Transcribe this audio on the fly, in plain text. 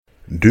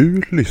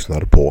Du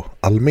lyssnar på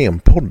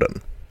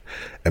Almenpodden.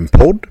 En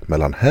podd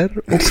mellan herr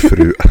och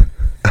fru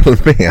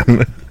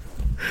Almen.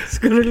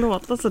 Ska du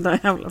låta så där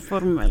jävla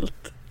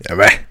formellt?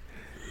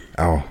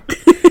 Ja,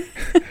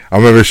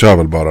 men vi kör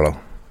väl bara då.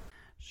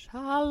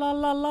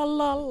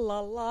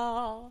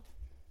 Tjalalalalala.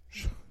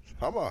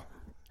 Tjabba.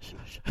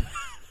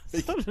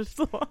 Sa du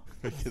så?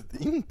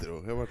 Vilket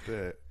intro. Jag har varit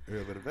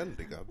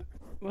överväldigad.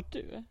 Vart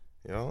du?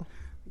 Ja.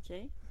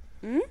 Okej.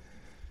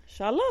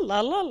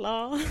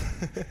 Tjalalalala.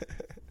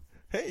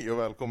 Hej och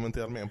välkommen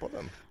till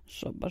Almenpodden.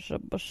 Shabba.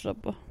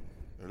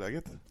 Hur är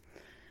läget?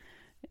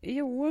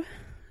 Jo,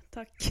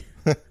 tack.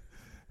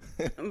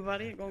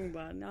 Varje gång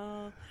bara,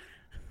 ja,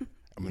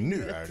 men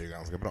nu är det ju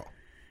ganska bra.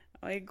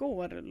 Ja,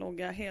 igår låg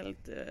jag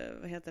helt,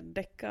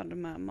 däckad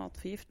med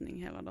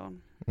matförgiftning hela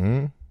dagen.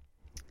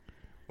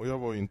 Och jag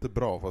var ju inte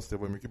bra, fast jag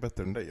var mycket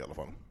bättre än dig i alla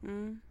fall.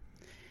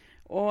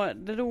 Och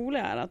det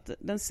roliga är att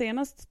den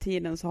senaste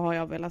tiden så har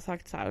jag velat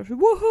sagt så här: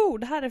 woho,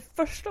 det här är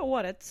första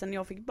året sedan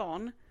jag fick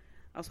barn,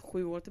 alltså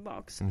 7 år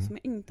tillbaks, som jag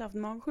inte haft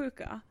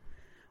magsjuka.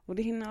 Och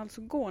det hinner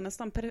alltså gå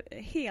nästan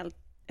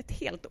ett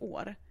helt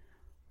år.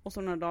 Och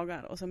så några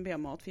dagar, och sen blir jag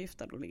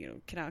matförgiftad och ligger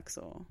och kräks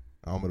och...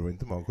 Ja, men det var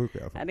inte magsjuka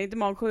i alla fall. Nej, det är inte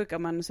magsjuka,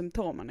 men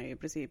symptomen är i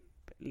princip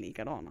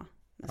likadana.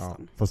 Nästan.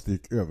 Ja, fast det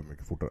gick över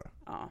mycket fortare.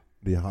 Ja.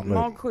 Det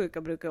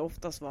Magsjuka brukar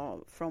oftast vara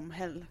from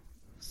hell.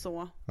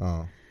 Så.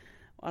 Ja.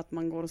 Och att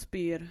man går och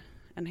spyr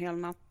en hel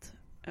natt.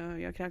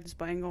 Jag kräktes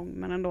bara en gång,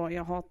 men ändå,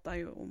 jag hatar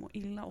ju att må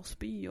illa och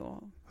spy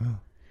och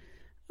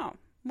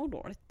må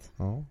dåligt.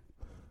 Ja.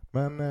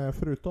 Men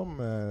förutom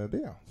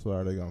det så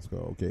är det ganska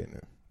okej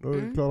nu. Du har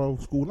ju klarat av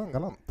skolan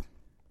galant.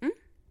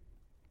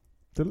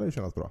 Det lär ju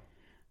kännas bra.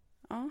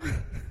 Ja.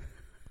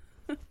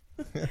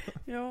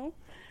 Ja.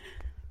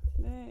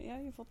 Jag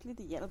har ju fått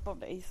lite hjälp av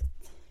dig.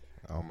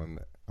 Ja,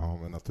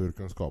 men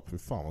naturkunskap, för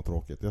fan vad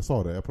tråkigt. Jag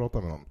sa det, jag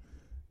pratade med någon,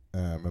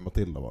 med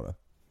Matilda var det.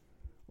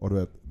 Och du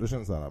vet, det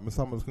känns så här, med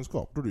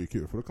samhällskunskap, då är det ju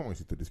kul, för då kan man ju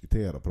sitta och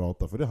diskutera och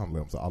prata, för det handlar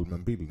ju om så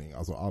allmänbildning,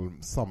 alltså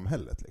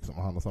samhället liksom,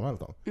 vad handlar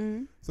samhället om.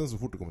 Sen så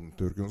fort det kommer till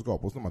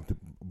naturkunskap, och så när man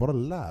typ bara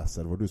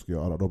läser vad du ska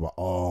göra, då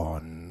bara,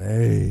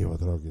 nej, vad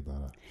tråkigt det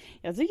här är.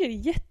 Jag tycker det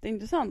är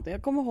jätteintressant.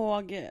 Jag kommer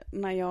ihåg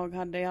när jag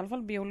hade i alla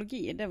fall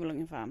biologi, det är väl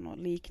ungefär något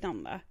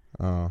liknande.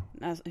 Ja.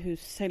 Hur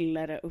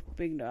celler är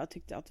uppbyggda. Jag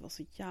tyckte att det var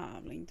så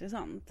jävla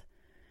intressant.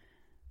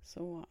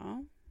 Så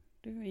ja,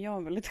 du och jag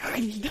är väldigt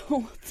skilda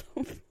åt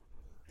dem.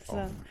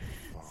 Så,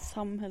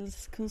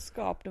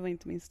 samhällskunskap, det var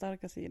inte min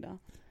starka sida.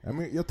 Ja,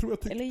 men jag tror jag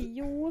tyckte... Eller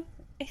jo,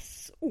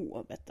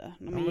 SO, vet du.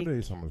 Men det är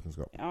ju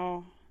samhällskunskap.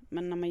 Ja,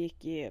 men när man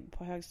gick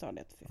på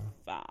högstadiet, för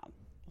fan.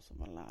 Och så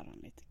var läraren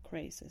lite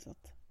crazy, så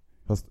att...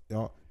 Fast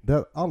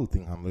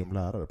allting handlar ju om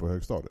lärare på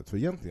högstadiet. För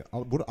egentligen,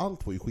 både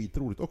allt var ju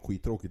skitroligt och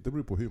skittråkigt. Det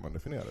beror på hur man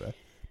definierar det.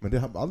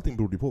 Men allting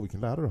berodde ju på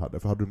vilken lärare du hade.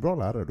 För hade du en bra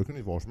lärare, då kunde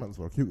ju vad som helst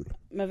vara kul.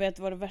 Men vet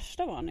du vad det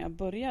värsta var när jag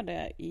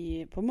började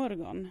på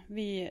Mörgon?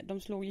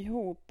 De slog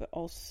ihop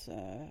oss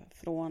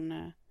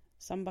från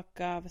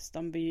Sandbacka,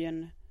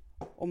 Västanbyn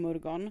och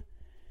Mörgon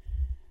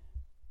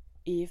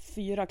i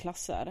 4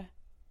 klasser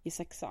i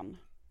 6:an.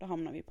 Då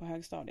hamnade vi på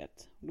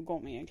högstadiet. Då går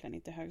man egentligen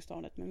inte i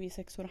högstadiet, men vi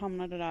 6-år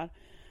hamnade där.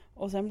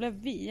 Och sen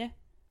blev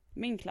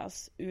min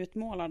klass,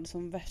 utmålad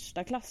som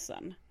värsta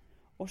klassen.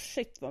 Och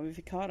shit vad vi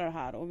fick höra det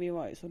här. Och vi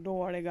var ju så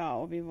dåliga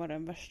och vi var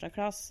den värsta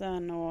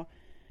klassen. Och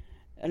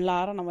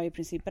lärarna var i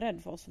princip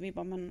rädda för oss. Och vi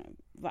bara, men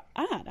vad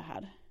är det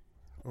här?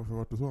 Varför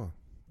var det så?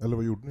 Eller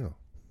vad gjorde ni då?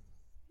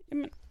 Ja,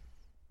 men,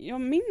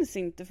 jag minns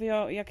inte, för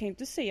jag kan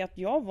inte säga att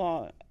jag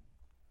var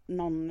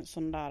någon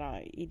sån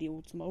där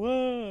idiot som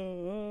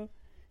bara...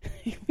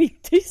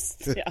 Mitt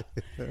tyst, ja.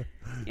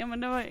 Ja,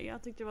 men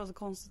jag tyckte det var så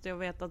konstigt. Jag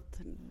vet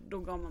att då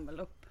gav man väl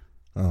upp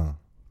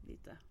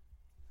lite.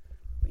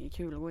 Det är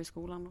kul att gå i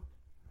skolan då.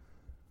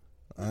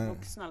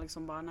 Vuxna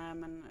liksom bara, nej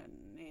men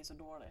ni är så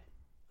dåliga.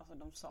 Alltså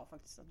de sa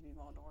faktiskt att vi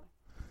var dåliga.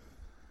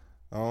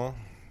 Ja,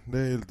 det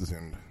är lite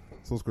synd.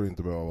 Så ska det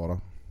inte behöva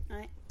vara.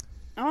 Nej.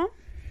 Ja.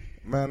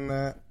 Men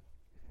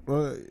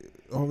vad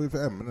har vi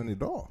för ämnen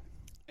idag?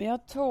 Vi har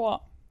 2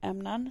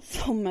 ämnen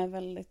som är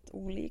väldigt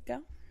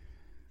olika.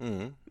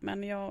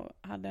 Men jag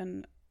hade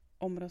en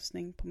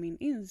omröstning på min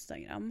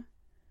Instagram.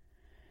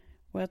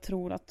 Och jag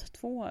tror att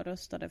 2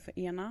 röstade för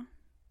ena.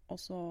 Och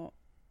så,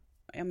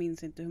 jag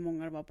minns inte hur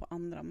många det var på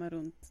andra, men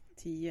runt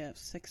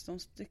 10-16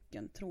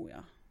 stycken tror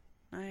jag.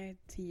 Nej,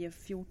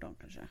 10-14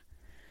 kanske.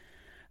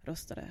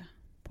 Röstade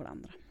på det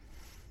andra.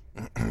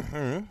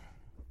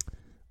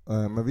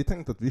 Men vi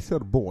tänkte att vi kör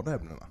båda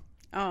ämnena.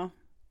 Ja.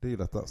 Det är ju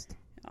lättast.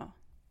 Ja.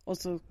 Och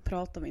så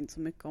pratar vi inte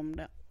så mycket om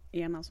det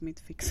ena som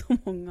inte fick så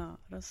många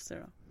röster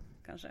då.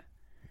 Kanske.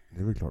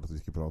 Det är väl klart att vi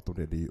ska prata om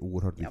det. Det är ju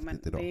oerhört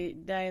viktigt idag.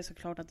 Det är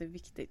såklart att det är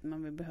viktigt,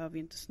 men vi behöver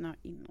ju inte snöa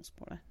in oss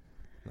på det.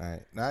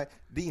 Nej,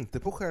 det är inte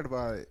på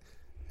själva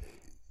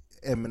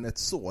ämnet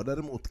så.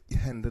 Däremot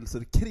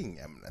händelser kring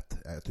ämnet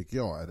tycker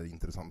jag är det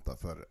intressanta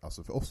för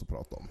oss att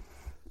prata om.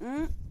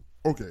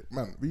 Okej,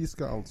 men vi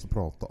ska alltså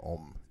prata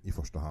om i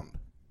första hand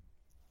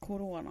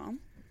corona.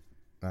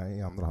 Nej,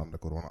 i andra hand är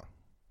corona.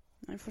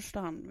 Nej, i första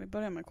hand. Vi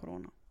börjar med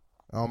corona.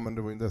 Ja, men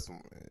det var ju det som...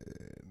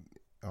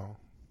 ja.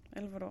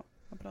 Eller vadå?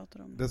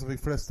 pratar om. Det som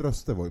fick flest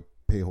röster var ju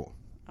PH.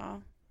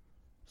 Ja.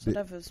 Så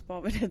därför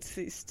spar vi det till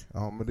sist.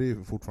 Ja, men det är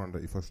ju fortfarande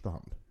i första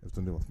hand.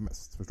 Eftersom det var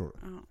mest, förstår du?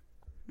 Ja.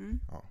 Mm.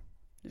 Ja.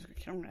 Du ska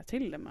krångla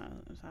till det med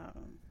så här.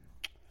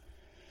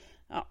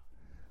 Ja.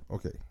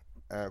 Okej.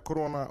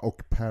 Corona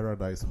och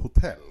Paradise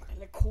Hotel.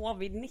 Eller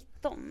covid-19.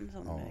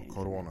 Som Ja, det är.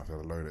 corona så är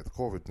det löjligt.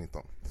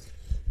 Covid-19.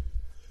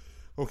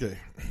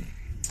 Okej.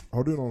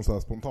 Har du någon så här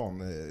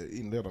spontan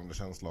inledande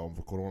känsla om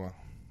corona?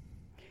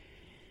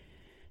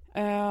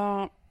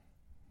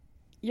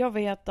 Jag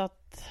vet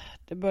att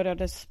det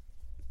började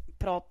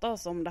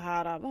pratas om det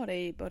här, var det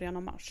i början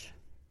av mars?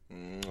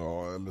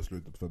 Ja, eller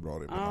slutet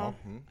februari. Ja.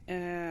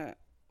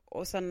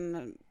 Och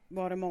sen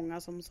var det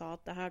många som sa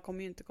att det här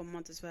kommer ju inte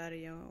komma till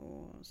Sverige,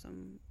 och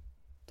sen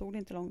tog det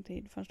inte lång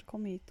tid förrän det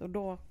kom hit, och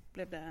då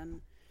blev det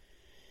en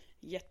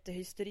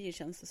jättehysteri,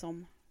 känns det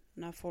som,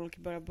 när folk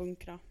börjar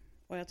bunkra,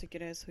 och jag tycker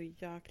det är så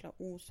jäkla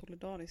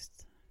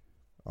osolidariskt.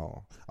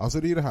 Ja,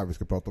 alltså det är det här vi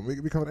ska prata om.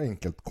 Vi kan väl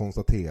enkelt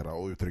konstatera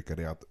och uttrycka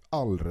det att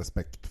all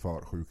respekt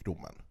för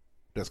sjukdomen,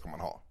 det ska man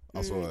ha.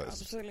 Alltså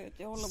absolut,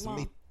 jag håller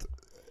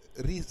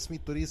med.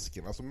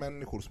 Smittorisken, alltså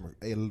människor som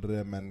är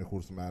äldre,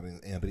 människor som är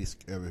en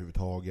risk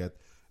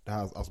överhuvudtaget. Det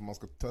här, alltså man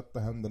ska tvätta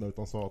händerna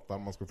utan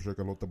satan, man ska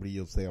försöka låta bli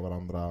att se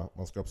varandra,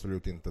 man ska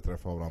absolut inte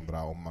träffa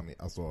varandra om man,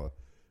 alltså,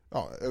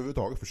 ja,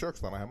 överhuvudtaget försök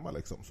stanna hemma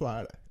liksom, så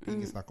är det.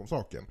 Ingen snack om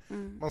saken.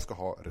 Man ska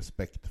ha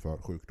respekt för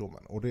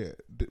sjukdomen, och det,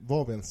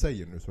 vad vi än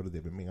säger nu så är det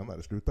det vi menar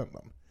i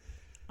slutändan.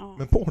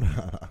 Men på det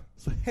här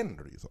så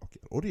händer det ju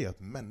saker, och det är att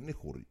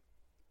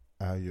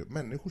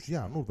människors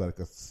hjärnor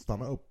verkar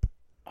stanna upp.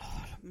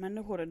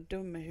 Människor är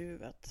dumma i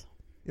huvudet.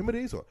 Ja, men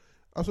det är så.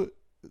 Alltså,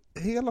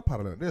 hela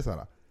parallellen, det är så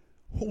här.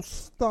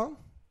 Hosta,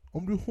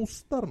 om du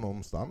hostar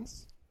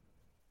någonstans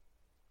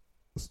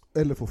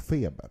eller får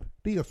feber,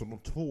 det är alltså de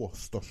två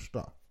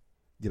största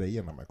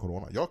grejerna med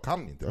corona. Jag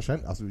kan inte,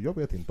 jag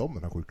vet inte om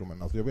den här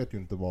sjukdomen, alltså jag vet ju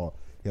inte vad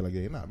hela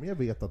grejen är, men jag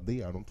vet att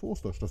det är de två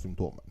största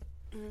symptomen.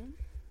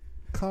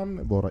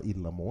 Kan vara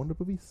illamående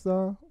på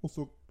vissa, och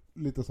så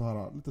lite så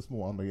här, lite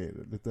små andra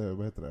grejer, lite,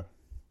 vad heter det?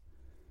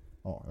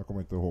 Ja, jag kommer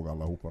inte ihåg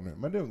alla hopa nu,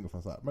 men det är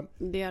ungefär så här. Men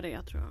det är det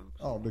jag tror jag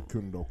också. Ja, det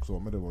kunde också,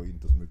 men det var ju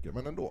inte så mycket,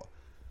 men ändå.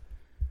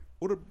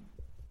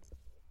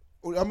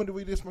 Och ja, men det var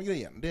ju det som var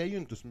grejen. Det är ju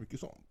inte så mycket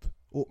sånt.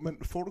 Men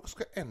folk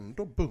ska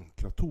ändå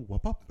bunkra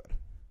toapapper.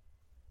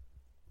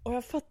 Och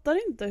jag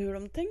fattar inte hur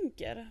de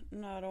tänker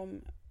när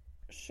de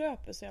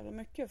köper så jävla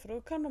mycket, för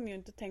då kan de ju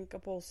inte tänka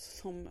på oss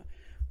som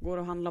går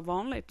och handlar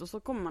vanligt, och så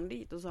kommer man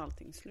dit och så är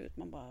allting slut.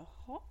 Man bara,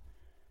 jaha.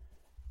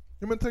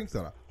 Ja, men tänk så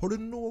här, har du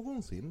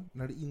någonsin,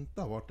 när det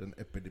inte har varit en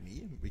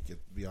epidemi, vilket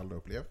vi aldrig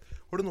upplevt,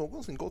 har du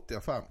någonsin gått i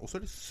affären och så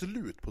är det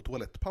slut på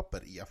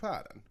toalettpapper i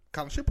affären?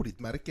 Kanske på ditt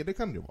märke, det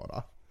kan det ju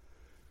vara.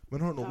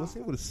 Men har du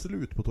någonsin varit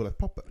slut på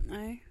toalettpapper?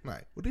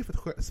 Nej. Och det är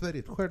för att Sverige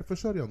är ett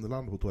självförsörjande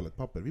land på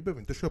toalettpapper. Vi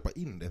behöver inte köpa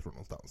in det från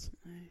någonstans.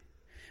 Nej.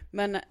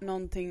 Men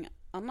någonting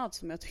annat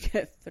som jag tycker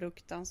är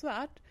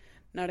fruktansvärt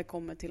när det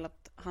kommer till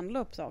att handla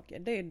upp saker,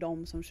 det är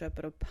de som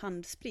köper upp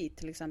handsprit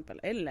till exempel,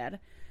 eller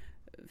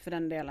för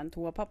den delen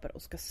toapapper,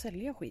 och ska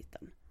sälja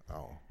skiten.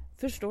 Ja.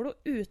 Förstår du?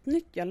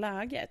 Utnyttja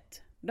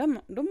läget.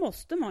 Då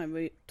måste man ju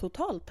vara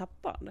totalt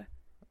tappad.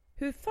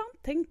 Hur fan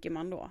tänker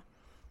man då?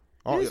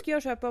 Ja, nu ska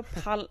jag köpa upp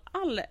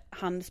all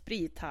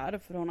handsprit här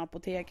från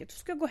apoteket. Så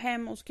ska jag gå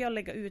hem och ska jag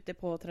lägga ut det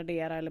på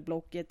Tradera eller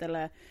Blocket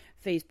eller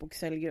Facebook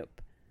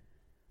säljgrupp.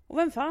 Och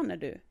vem fan är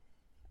du?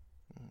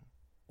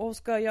 Och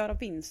ska göra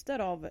vinster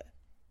av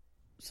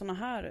såna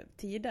här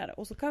tider.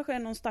 Och så kanske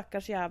någon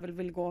stackars jävel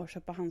vill gå och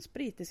köpa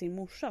handsprit till sin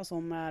morsa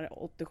som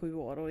är 87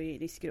 år och i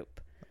riskgrupp.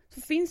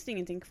 Så finns det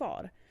ingenting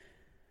kvar.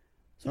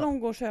 Så de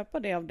går och köpa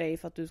det av dig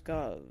för att du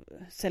ska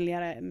sälja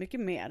det mycket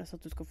mer, så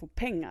att du ska få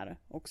pengar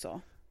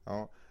också.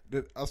 Ja,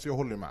 alltså jag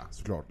håller med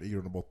såklart i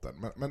grund och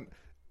botten. Men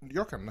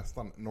jag kan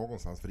nästan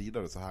någonstans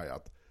vrida det så här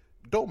att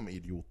de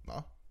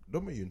idioterna,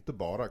 de är ju inte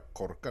bara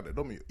korkade,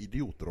 de är ju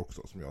idioter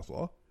också, som jag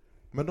sa.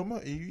 Men de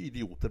är ju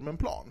idioter med en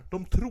plan.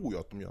 De tror ju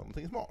att de gör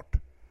någonting smart.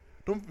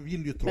 De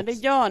vill ju Men det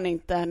gör ni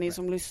inte, ni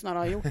som lyssnar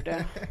har gjort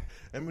det.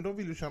 Nej, men de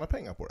vill ju tjäna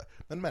pengar på det.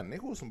 Men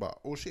människor som bara,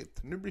 oh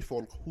shit, nu blir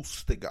folk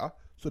hostiga,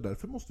 så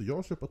därför måste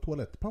jag köpa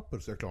toalettpapper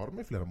så jag klarar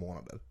mig flera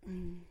månader.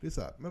 Det är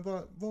så här, men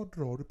vad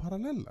drar du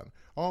parallellen?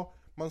 Ja,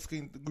 man ska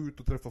inte gå ut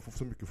och träffa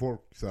så mycket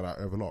folk så här,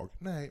 överlag.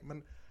 Nej,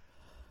 men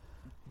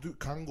du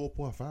kan gå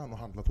på affären och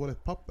handla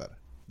toalettpapper.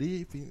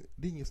 Det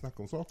är ingen snack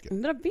om saker.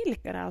 Undrar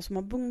vilka det är som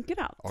har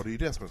bunkrat. Ja, det är ju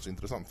det som är så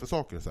intressant. För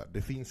saker är så här,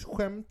 det finns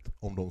skämt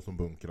om de som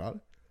bunkrar.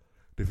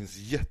 Det finns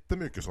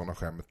jättemycket sådana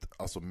skämt,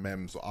 alltså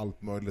memes och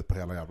allt möjligt på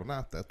hela jävla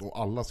nätet. Och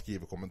alla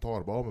skriver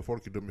kommentarer bara, men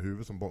folk är dum i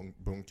huvudet som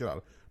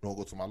bunkrar.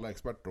 Något som alla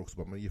experter också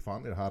bara, men ge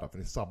fan i det här för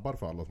ni sabbar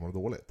för alla som har det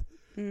dåligt.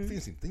 Det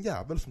finns inte en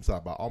jävel som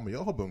säger bara, ja men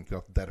jag har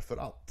bunkrat därför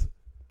att.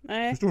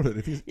 Nej. Förstår du?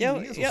 Det finns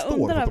ingen som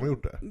står för att de har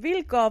gjort det.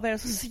 Vilka av er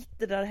som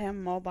sitter där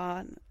hemma och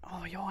bara,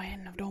 jag är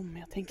en av dem,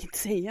 jag tänker inte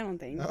säga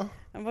någonting. Ja.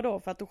 Men vadå?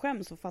 För att du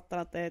skäms och fattar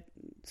att det är ett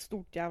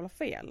stort jävla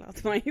fel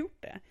att man har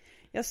gjort det.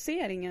 Jag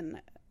ser ingen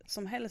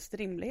som helst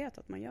rimlighet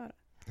att man gör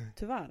det.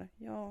 Tyvärr.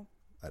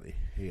 Nej, det är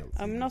helt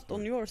I'm not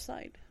on your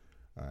side.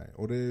 Nej,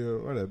 och det är ju,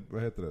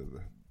 vad heter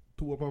det?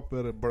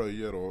 Toapapper,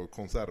 blöjor och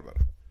konserver.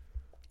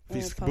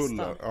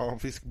 Fiskbullar. Ja,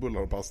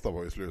 fiskbullar och pasta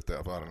var ju slut i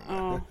affären.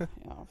 Ja,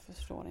 jag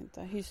förstår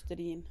inte.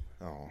 Hysterin.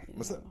 Ja,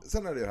 men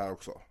sen är det här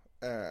också.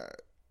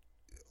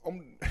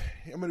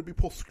 Men det blir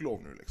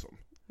påsklov nu liksom.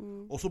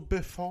 Och så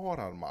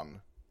befarar man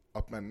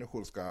att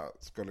människor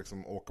ska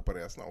liksom åka på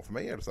resorna. Och för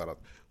mig är det så här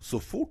att så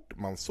fort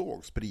man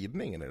såg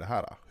spridningen i det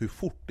här, hur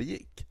fort det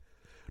gick,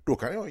 då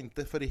kan jag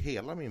inte för i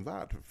hela min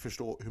värld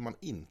förstå hur man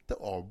inte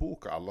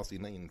avbokar alla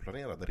sina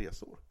inplanerade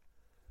resor.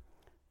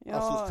 Ja,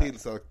 alltså till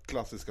så här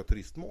klassiska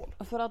turistmål.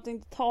 För att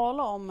inte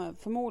tala om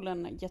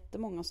förmodligen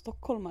jättemånga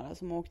stockholmare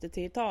som åkte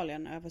till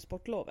Italien över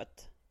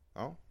sportlovet.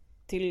 Ja.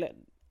 Till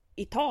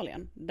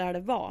Italien, där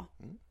det var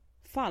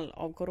fall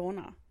av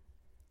corona.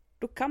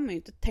 Då kan man ju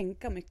inte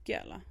tänka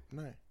mycket, eller?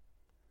 Nej.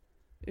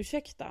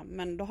 Ursäkta,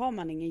 men då har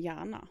man ingen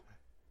hjärna.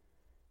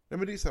 Nej,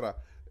 men det är så här,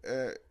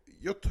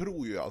 jag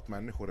tror ju att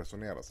människor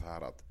resonerar så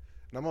här att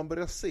när man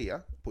börjar se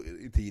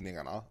i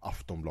tidningarna,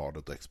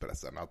 Aftonbladet och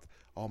Expressen, att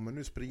men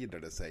nu sprider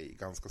det sig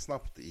ganska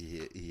snabbt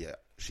i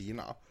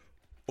Kina.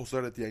 Och så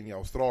är det ett gäng i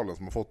Australien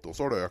som har fått det. Och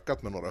så har det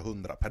ökat med några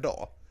 100 per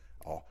dag.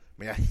 Ja,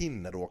 men jag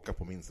hinner åka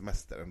på min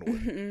semester ändå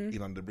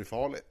innan det blir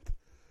farligt.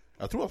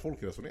 Jag tror att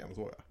folk resonerar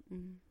så.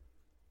 Ja.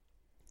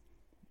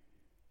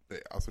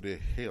 Alltså det är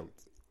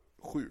helt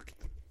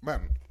sjukt. Men,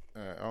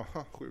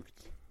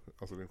 sjukt.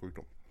 Alltså det är en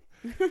sjukdom.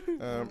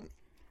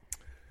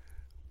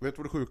 Vet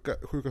du vad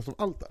det sjukaste av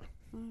allt är?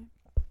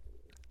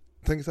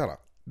 Tänk så här,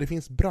 det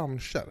finns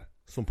branscher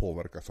som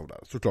påverkas av det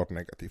här. Såklart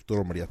negativt, och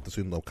de är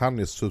jättesynd. Och kan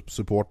ni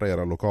supporta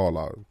era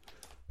lokala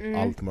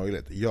allt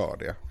möjligt, gör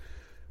det.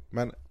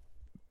 Men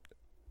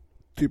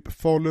typ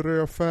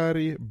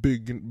Faluröfärg,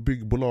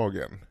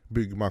 byggbolagen,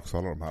 Byggmax och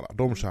alla de här,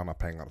 de tjänar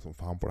pengar som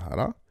fan på det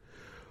här.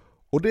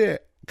 Och det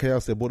kan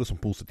jag se både som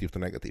positivt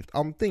och negativt.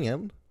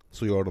 Antingen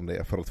så gör de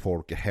det för att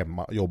folk är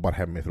hemma, jobbar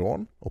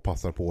hemifrån och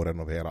passar på att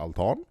renovera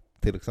altan,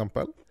 till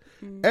exempel.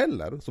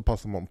 Eller så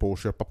passar man på att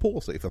köpa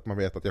på sig för att man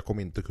vet att jag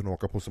kommer inte kunna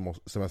åka på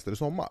semester i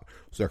sommar.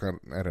 Så jag kan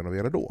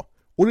renovera då.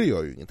 Och det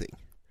gör ju ingenting.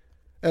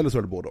 Eller så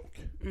är det både och.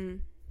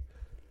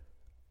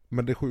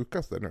 Men det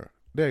sjukaste nu,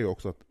 det är ju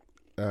också att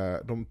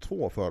de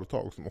två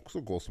företag som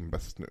också går som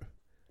bäst nu,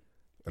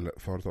 eller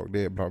företag,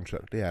 det är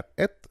branscher. Det är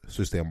ett,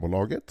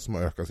 Systembolaget som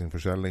har ökat sin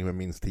försäljning med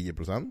minst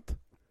 10%.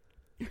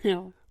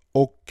 Ja.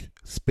 Och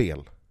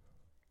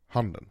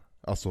spelhandeln.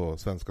 Alltså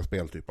Svenska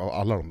Spel typ, av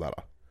alla de där.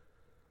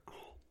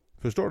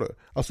 Förstår du?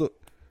 Alltså,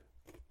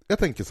 jag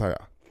tänker så här.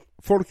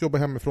 Folk jobbar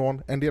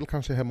hemifrån, en del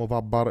kanske är hemma och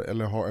vabbar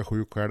eller är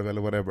sjuk själv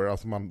eller whatever.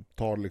 Alltså man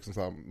tar liksom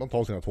så här, man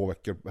tar sina 2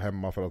 veckor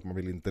hemma för att man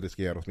vill inte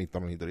riskera att smitta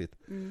någon hit och dit.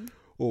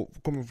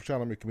 Och kommer få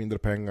tjäna mycket mindre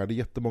pengar. Det är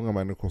jättemånga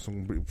människor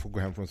som får gå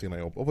hem från sina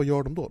jobb. Och vad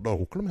gör de då? Då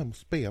åker de hem och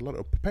spelar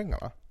upp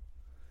pengarna.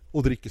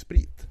 Och dricker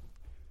sprit.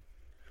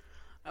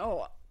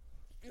 Ja,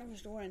 jag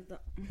förstår inte.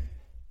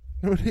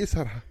 Men det är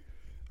så här.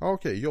 Ja,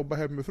 okej, jobba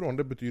hemifrån,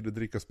 det betyder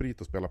dricka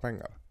sprit och spela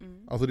pengar.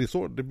 Alltså det är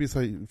så, det blir så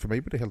här, för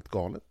mig blir det helt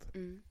galet.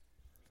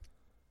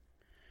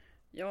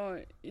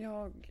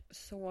 Jag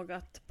såg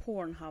att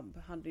Pornhub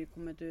hade ju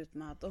kommit ut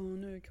med att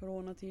nu är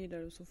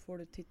coronatider och så får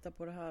du titta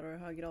på det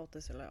här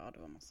gratis. Eller det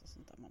var massa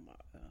sånt där. Man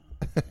bara...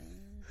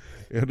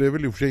 Ja, det är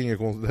väl i och för sig inget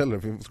konstigt heller.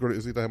 För ska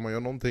du sitta hemma och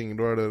göra någonting,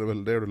 då är det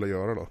väl det du vill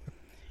göra då.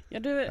 Ja,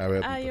 du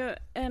är ju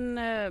en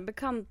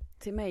bekant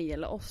till mig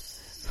eller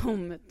oss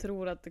som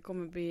tror att det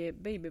kommer bli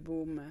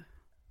babyboom.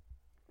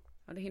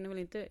 Ja, det hinner väl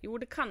inte... Jo,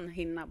 det kan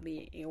hinna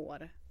bli i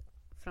år.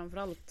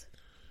 Framförallt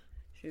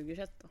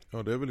 2021 då.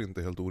 Ja, det är väl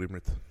inte helt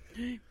orimligt.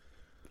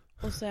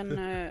 Och sen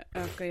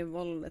ökar ju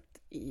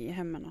våldet i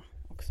hemmen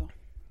också.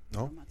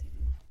 Ja.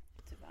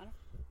 Tyvärr.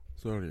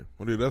 Så är det ju.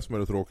 Och det är det som är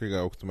det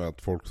tråkiga också med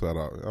att folk så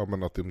här,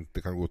 men att de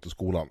inte kan gå till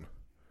skolan.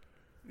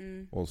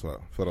 Och så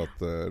här. För att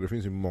det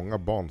finns ju många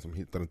barn som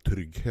hittar en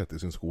trygghet i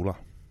sin skola.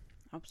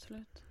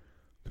 Absolut.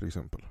 Till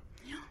exempel.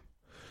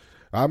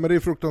 Ja, men det är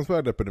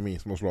fruktansvärd epidemi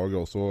som har slagit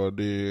oss. Och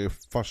det är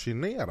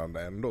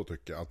fascinerande ändå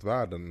tycker jag att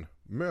världen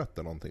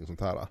möter någonting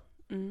sånt här.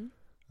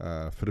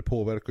 För det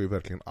påverkar ju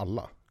verkligen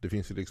alla. Det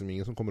finns ju liksom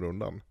ingen som kommer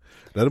undan.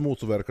 Däremot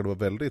så verkar det vara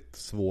väldigt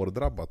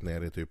svårdrabbat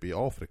nere typ i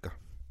Afrika.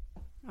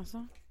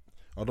 Alltså?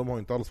 Ja, de har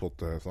inte alls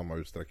fått samma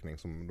utsträckning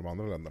som de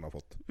andra länderna har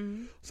fått.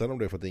 Sen om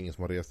det är för att det är ingen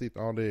som har rest dit.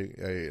 Ja, det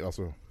är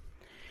alltså...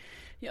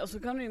 Ja, så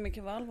kan det ju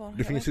mycket väl vara.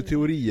 Det finns ju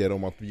teorier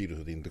om att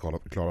viruset inte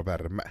klarar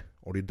värme.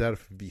 Och det är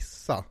därför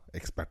vissa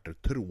experter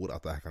tror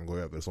att det här kan gå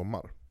över i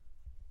sommar.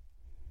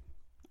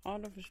 Ja,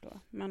 det förstår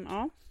jag. Men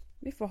ja,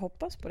 vi får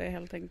hoppas på det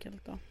helt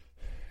enkelt då.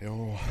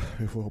 Ja,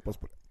 vi får hoppas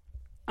på det.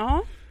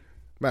 Ja.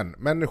 Men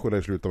människor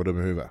är slut av dum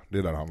i huvudet. Det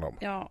är det handlar om.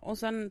 Ja, och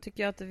sen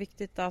tycker jag att det är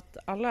viktigt att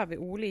alla är vi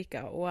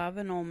olika. Och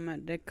även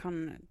om det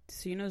kan till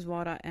synes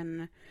vara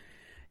en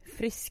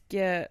frisk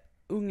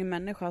ung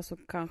människa så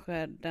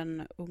kanske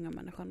den unga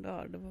människan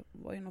dör. Det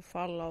var ju något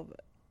fall av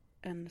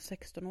en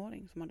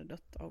 16-åring som hade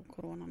dött av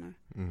corona nu.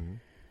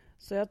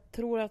 Så jag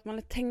tror att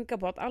man tänker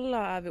på att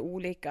alla är vi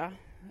olika.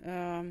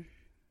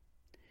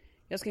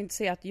 Jag ska inte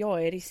säga att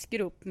jag är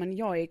riskgrupp, men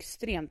jag är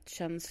extremt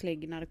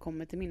känslig när det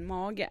kommer till min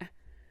mage.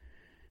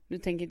 nu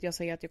tänker inte jag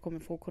säga att jag kommer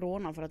få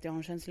corona för att jag har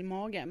en känslig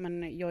mage.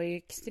 Men jag är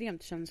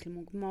extremt känslig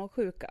mot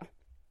magsjuka.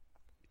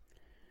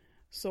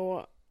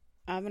 Så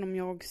även om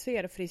jag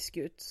ser frisk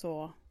ut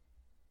så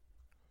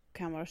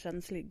kan jag vara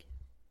känslig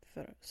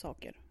för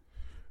saker.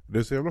 Det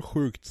är så jävla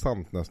sjukt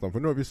sant nästan. För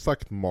nu har vi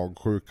sagt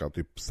magsjuka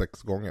typ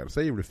 6 gånger.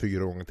 Säger vi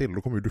 4 gånger till,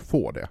 då kommer du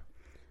få det.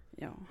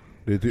 Ja.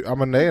 Det är typ, ja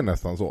men det är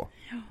nästan så.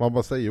 Man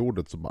bara säger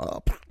ordet så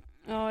bara...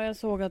 Ja, jag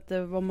såg att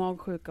det var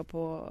magsjuka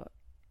på,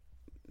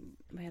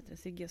 vad heter det,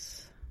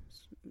 Sigges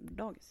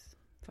dagis,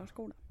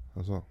 förskola.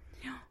 Alltså.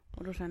 Ja,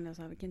 och då kände jag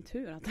så här, vilken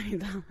tur att han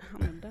inte han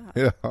är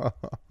där. Ja,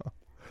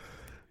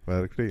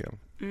 verkligen.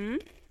 Mm.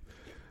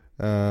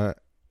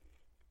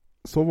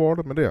 Så var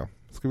det med det.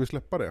 Ska vi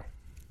släppa det?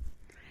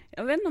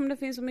 Jag vet inte om det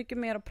finns så mycket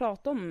mer att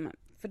prata om.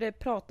 För det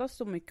pratas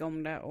så mycket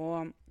om det.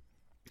 Och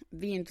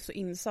vi är inte så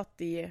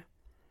insatt i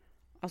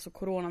alltså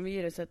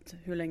coronaviruset.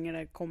 Hur länge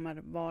det kommer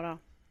vara.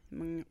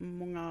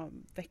 Många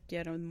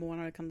veckor och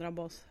månader kan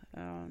drabba oss.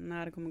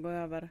 När det kommer gå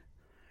över.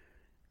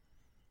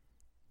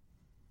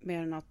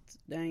 Mer än att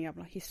det är en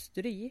jävla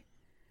hysteri.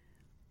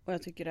 Och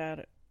jag tycker det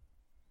är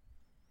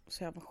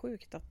så jävla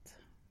sjukt att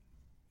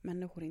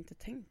människor inte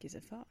tänker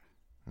sig för.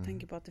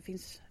 Tänker på att det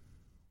finns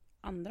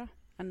andra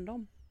än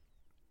dem.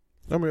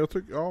 Ja, men jag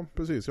tycker, ja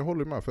precis, jag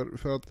håller med.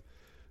 För att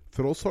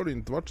för oss har det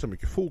inte varit så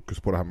mycket fokus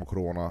på det här med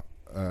corona,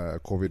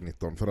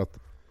 covid-19. För att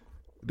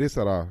det är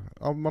så här,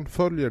 ja, man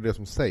följer det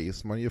som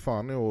sägs, man ger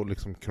fan i och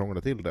liksom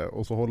krångla till det.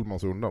 Och så håller man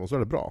sig undan och så är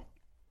det bra.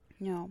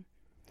 Ja,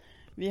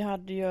 vi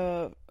hade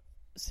ju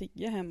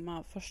Sigge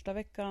hemma första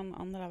veckan,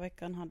 andra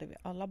veckan hade vi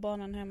alla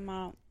barnen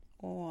hemma.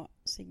 Och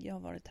Sigge har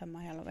varit hemma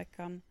hela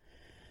veckan.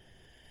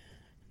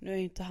 Nu är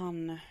inte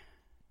han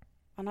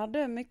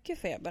hade mycket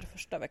feber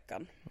första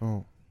veckan.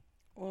 Ja.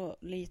 Och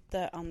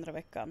lite andra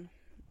veckan.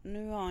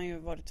 Nu har han ju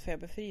varit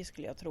feberfri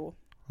skulle jag tro.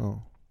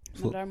 Ja.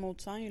 Men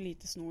däremot så är han ju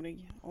lite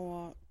snorig.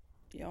 Och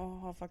jag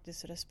har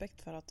faktiskt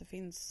respekt för att det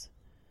finns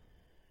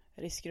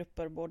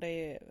riskgrupper både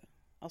i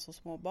alltså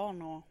små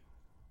barn och...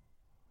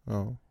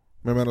 Ja.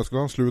 Men jag menar, skulle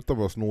han sluta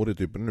vara snorig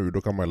typ nu,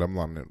 då kan man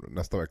lämna han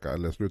nästa vecka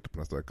eller sluta på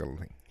nästa vecka eller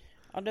någonting.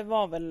 Ja, det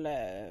var väl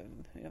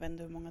jag vet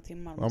inte hur många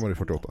timmar. Ja, men det är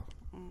 48.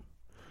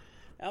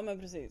 Ja, men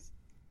precis.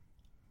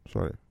 Så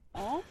är det.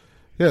 Ja.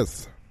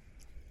 Yes.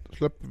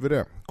 Släpper vi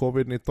det.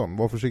 Covid-19.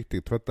 Var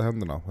försiktig. Tvätta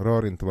händerna.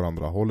 Rör inte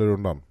varandra. Håll er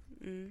undan.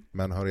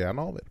 Men hör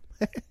gärna av er.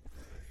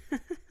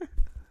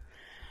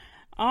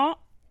 Ja.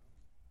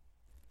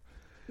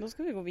 Då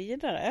ska vi gå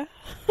vidare.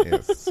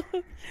 Yes.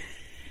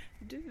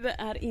 Du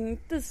är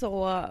inte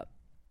så...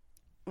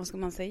 Vad ska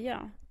man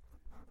säga?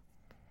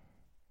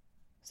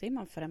 Säger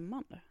man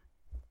främmande?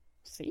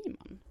 Säger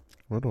man?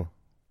 Vadå?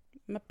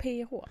 Med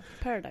PH.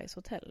 Paradise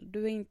Hotel.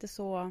 Du är inte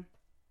så...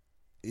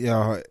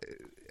 Jag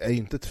är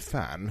inte ett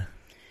fan.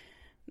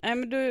 Nej,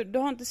 men du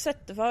har inte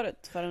sett det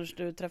förut förrän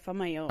du träffar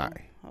mig och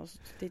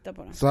tittar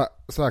på det.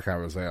 Så här kan jag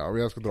väl säga. Och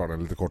jag ska dra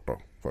den lite kort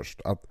då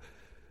först. Att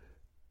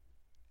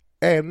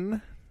en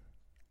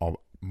av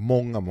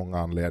många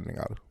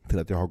anledningar till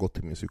att jag har gått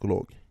till min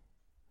psykolog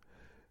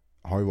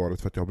har ju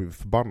varit för att jag har blivit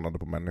förbannad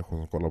på människor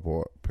som kollar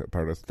på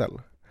Paradise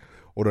Hotel.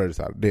 Och då är det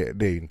så här,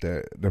 det är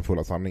inte den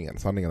fulla sanningen.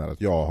 Sanningen är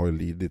att jag har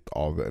lidit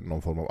av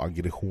någon form av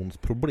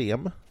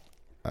aggressionsproblem.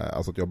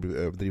 Alltså att jag blir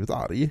överdrivet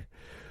arg.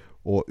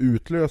 Och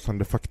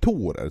utlösande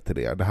faktorer till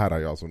det här är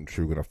jag alltså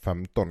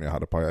 2015 när jag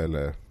hade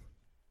eller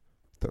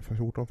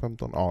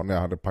 14-15, ja, när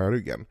jag hade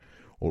pajarryggen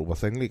och var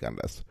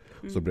sängliggandes,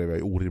 så blev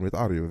jag orimligt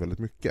arg över väldigt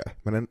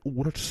mycket. Men en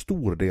oerhört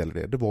stor del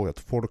i det var ju att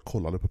folk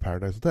kollade på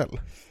Paradise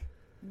Hotel.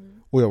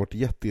 Och jag var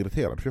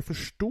jätteirriterad för jag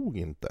förstod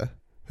inte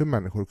hur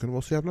människor kunde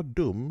vara så jävla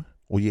dum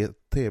och ge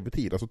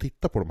tv-tid, alltså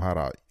titta på de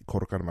här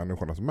korkade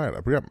människorna som är i det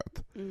här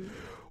programmet.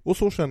 Och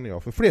så känner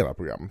jag för flera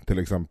program. Till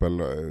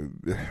exempel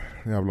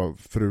jävla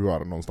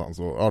fruar någonstans.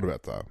 Och, ja, du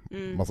vet.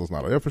 Massa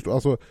sådana här. Jag förstår,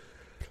 alltså...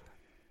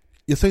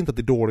 Jag säger inte att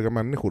det är dåliga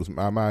människor som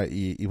är med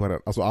i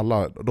varandra. Alltså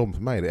alla de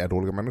som är i det är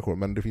dåliga människor.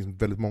 Men det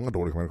finns väldigt många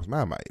dåliga människor som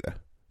är med i det.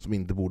 Som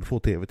inte borde få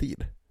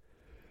tv-tid.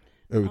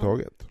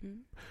 Överhuvudtaget.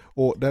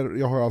 Och där,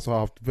 jag har alltså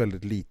haft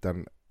väldigt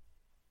liten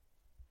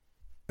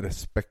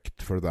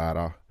respekt för det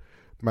där.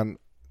 Men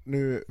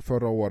nu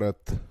förra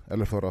året,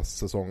 eller förra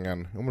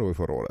säsongen, om det var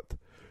förra året,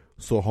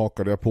 så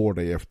hakade jag på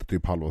dig efter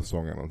typ halva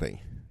säsongen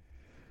någonting.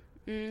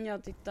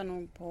 Jag tittar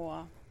nog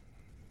på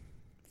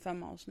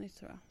 5 avsnitt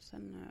tror jag.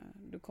 Sen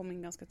du kom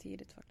in ganska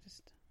tidigt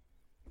faktiskt.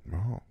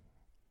 Jaha.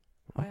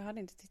 Ja, jag hade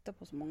inte tittat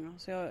på så många.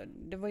 Så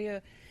det var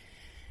ju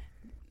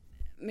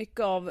mycket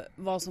av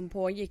vad som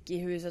pågick i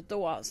huset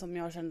då som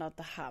jag kände att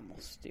det här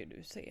måste ju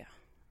du se.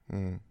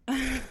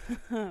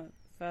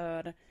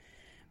 För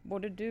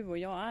både du och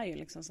jag är ju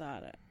liksom så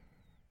här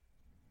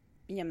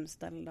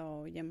jämställda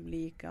och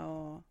jämlika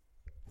och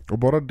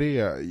bara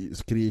det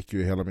skriker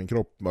ju hela min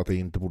kropp att jag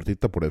inte borde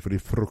titta på det, för det är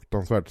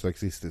fruktansvärt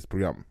sexistiskt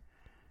program.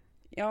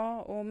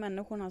 Ja, och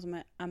människorna som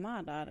är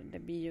med där, det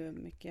blir ju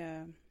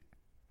mycket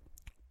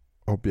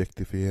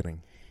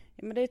objektifiering.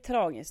 Ja, men det är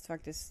tragiskt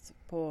faktiskt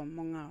på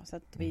många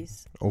sätt och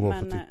vis. Och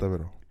varför tittar vi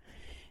då?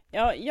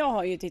 Ja, jag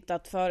har ju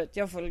tittat förut.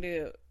 Jag följde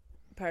ju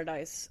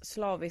Paradise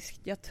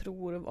slaviskt. Jag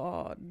tror det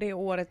var det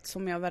året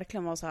som jag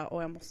verkligen var så här,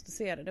 och jag måste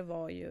se det. Det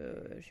var ju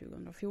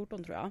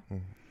 2014 tror jag.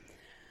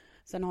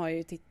 Sen har jag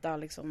ju tittat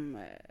liksom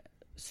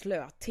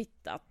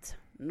slötittat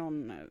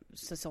någon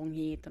säsong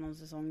hit och någon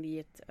säsong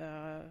dit.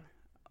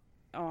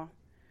 Ja.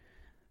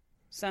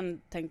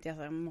 Sen tänkte jag så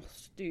här, jag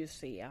måste ju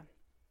se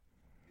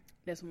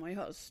det som var i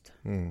höst.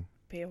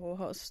 PH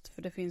höst.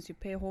 För det finns ju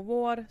PH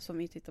vår som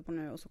vi tittar på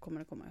nu och så kommer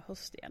det komma i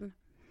höst igen.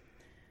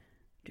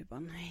 Du bara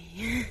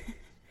nej.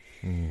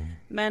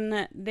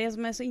 Men det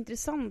som är så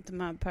intressant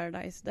med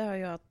Paradise, det är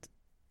ju att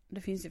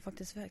det finns ju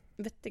faktiskt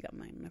vettiga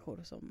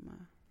människor som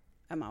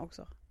är med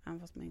också. Även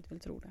fast man inte vill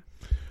tro det.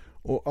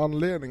 Och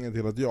anledningen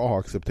till att jag har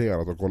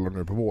accepterat att kolla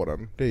nu på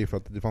våren, det är ju för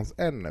att det fanns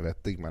en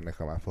vettig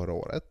människa med förra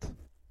året.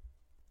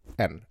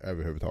 En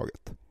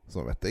överhuvudtaget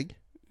som vettig.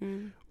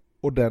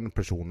 Och den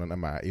personen är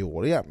med i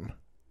år igen.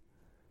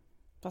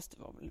 Fast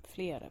det var väl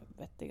fler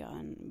vettiga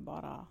än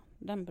bara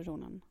den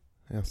personen.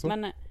 Jaså?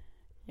 Men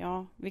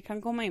ja, vi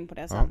kan komma in på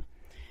det sen.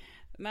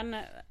 Men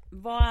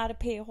vad är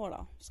PH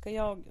då? Ska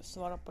jag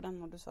svara på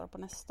den och du svarar på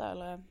nästa?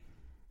 Eller?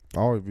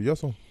 Ja, vi gör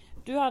så.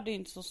 Du hade ju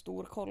inte så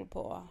stor koll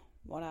på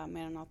vad det är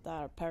mer än att det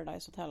är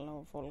Paradise Hotel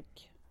och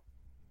folk...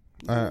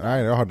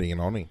 Nej, jag hade ingen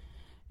aning.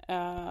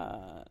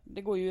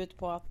 Det går ju ut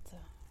på att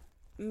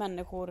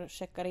människor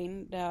checkar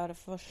in. Det är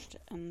först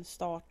en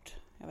start.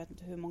 Jag vet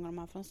inte hur många de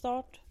är från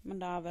start. Men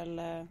det är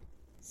väl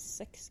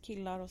 6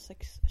 killar och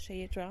 6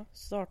 tjejer tror jag.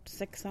 Start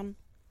 6an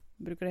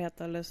brukar det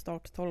heta. Eller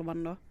start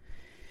 12an då.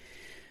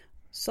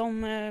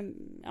 Som,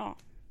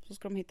 så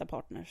ska de hitta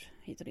partners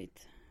hit och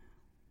dit.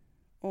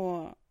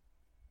 Och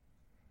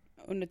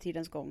under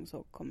tidens gång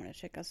så kommer det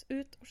checkas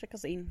ut och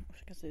checkas in och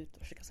checkas ut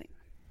och checkas in.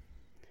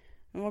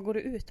 Men vad går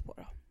det ut på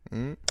då?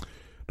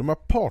 De här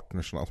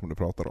partnersna som du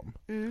pratar om,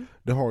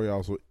 det har ju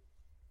alltså,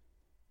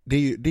 det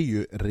är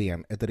ju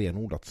ett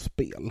renodlat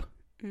spel.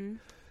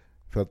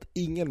 För att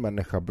ingen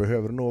människa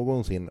behöver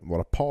någonsin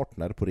vara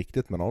partner på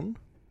riktigt med någon.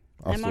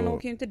 Alltså, nej, man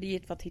åker ju inte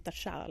dit för att hitta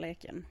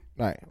kärleken.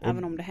 Nej.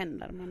 Även om det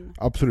händer. Men...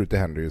 Absolut, det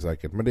händer ju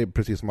säkert. Men det är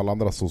precis som alla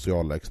andra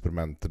sociala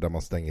experiment där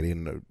man stänger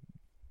in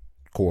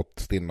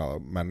kåtstinna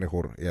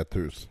människor i ett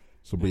hus.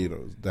 Så blir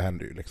det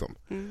händer ju liksom.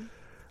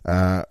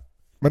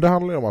 Men det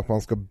handlar ju om att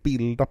man ska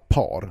bilda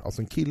par.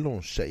 Alltså en kille och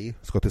en tjej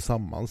ska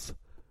tillsammans,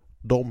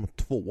 de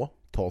två,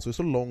 ta sig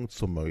så långt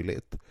som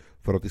möjligt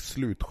för att i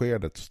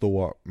slutskedet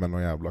stå med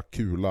någon jävla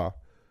kula.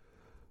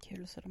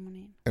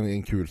 Kulceremonin.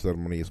 En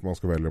kulceremoni som man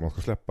ska välja om man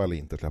ska släppa eller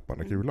inte släppa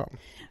den kulan.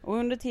 Och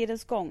under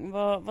tidens gång,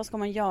 vad ska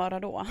man göra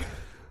då?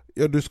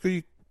 Ja, du ska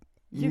ju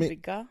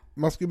ljuga.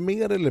 Man ska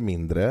mer eller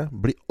mindre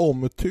bli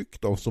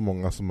omtyckt av så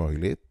många som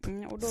möjligt.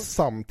 Och då...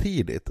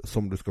 Samtidigt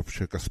som du ska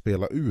försöka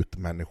spela ut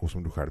människor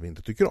som du själv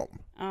inte tycker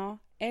om. Ja,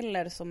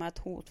 eller som är ett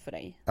hot för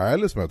dig. Ja,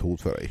 eller som är ett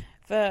hot för dig.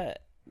 För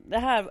det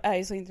här är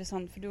ju så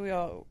intressant, för du och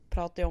jag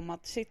pratar ju om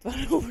att shit vad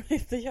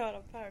roligt att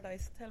göra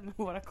Paradise Hotel med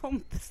våra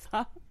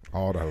kompisar.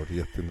 Ja, det har varit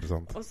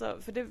jätteintressant. Och så,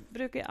 för det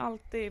brukar ju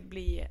alltid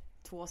bli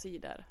 2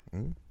 sidor.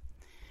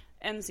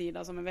 En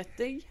sida som är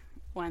vettig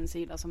och en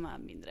sida som är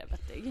mindre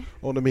vettig.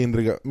 Och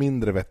den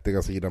mindre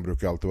vettiga sidan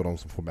brukar alltid vara de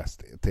som får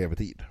mest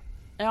tv-tid.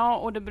 Ja,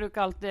 och det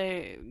brukar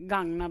alltid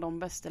gagna dem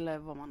bäst, eller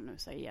vad man nu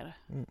säger.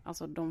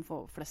 Alltså de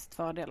får flest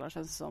fördelar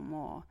känns det som.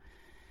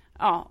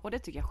 Och det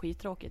tycker jag är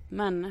skittråkigt.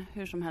 Men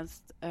hur som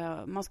helst,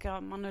 man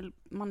ska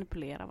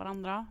manipulera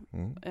varandra.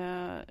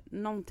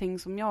 Någonting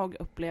som jag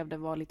upplevde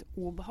var lite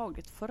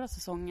obehagligt förra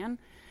säsongen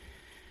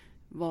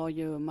var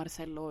ju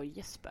Marcello och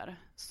Jesper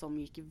som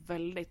gick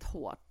väldigt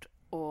hårt.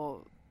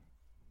 Och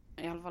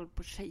i alla fall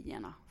på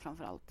tjejerna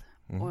framförallt.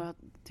 Och jag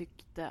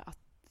tyckte att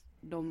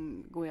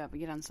de går över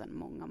gränsen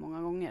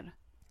många gånger.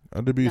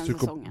 Ja, det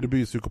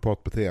blir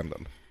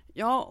psykopatbeteenden.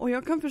 Ja, och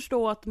jag kan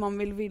förstå att man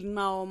vill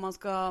vinna och man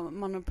ska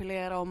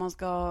manipulera och man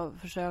ska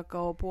försöka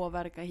och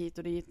påverka hit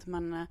och dit,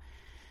 men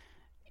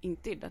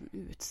inte i den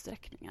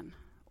utsträckningen.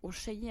 Och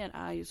tjejer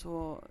är ju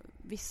så,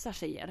 vissa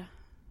tjejer,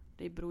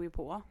 det beror ju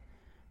på,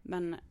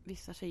 men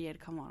vissa tjejer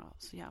kan vara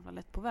så jävla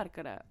lätt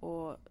påverkade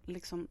och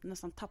liksom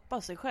nästan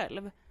tappa sig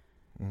själv.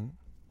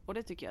 Och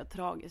det tycker jag är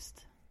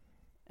tragiskt.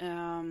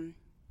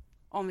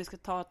 Om vi ska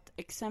ta ett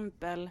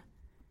exempel,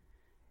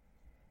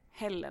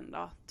 Helen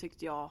då,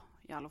 tyckte jag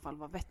i alla fall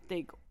var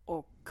vettig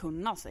och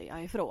kunna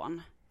säga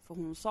ifrån. För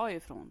hon sa ju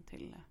ifrån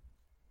till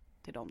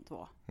de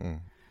två.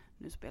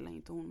 Nu spelar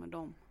inte hon med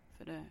dem.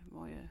 För det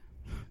var ju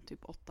typ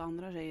 8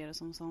 andra tjejer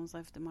som sa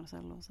efter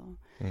Marcello. Så.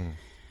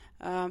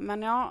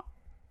 Men ja,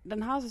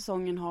 den här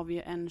säsongen har vi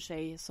ju en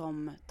tjej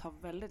som tar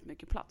väldigt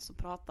mycket plats och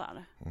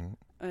pratar.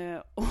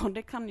 Och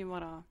det kan ju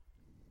vara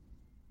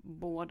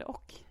både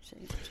och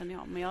tjej, känner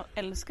jag. Men jag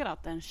älskar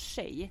att en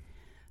tjej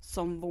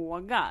som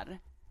vågar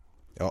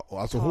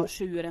ta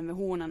tjuren vid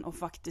hornen och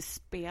faktiskt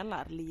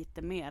spelar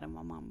lite mer än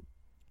vad man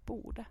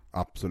borde.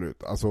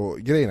 Absolut. Alltså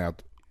grejen är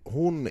att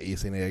hon i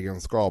sin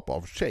egenskap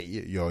av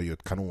tjej gör ju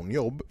ett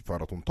kanonjobb för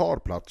att hon tar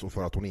plats och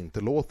för att hon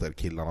inte låter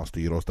killarna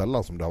styra och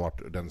ställa som det har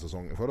varit den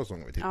förra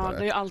säsongen vi tittade. Ja, det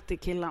är ju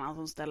alltid killarna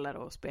som ställer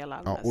och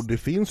spelar. Ja, och det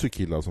finns ju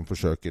killar som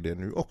försöker det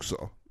nu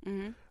också.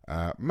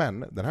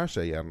 Men den här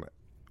tjejen,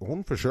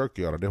 hon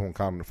försöker göra det hon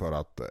kan för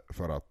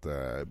att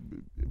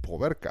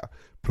påverka.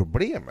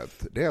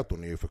 Problemet det är att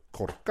hon är ju för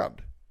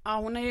korkad. Ja,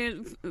 hon är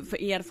ju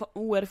för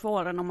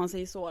oerfaren om man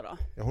säger så då.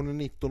 Ja, hon är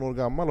 19 år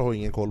gammal och har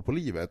ingen koll på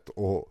livet.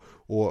 Och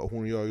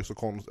hon gör ju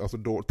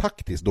så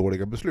taktiskt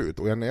dåliga beslut.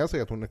 Och när jag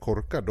säger att hon är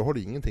korkad, då har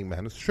det ingenting med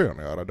hennes kön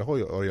att göra. Det har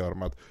ju att göra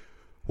med att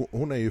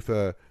hon är ju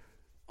för...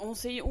 Hon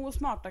säger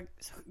osmarta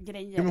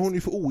grejer. Ja, men hon är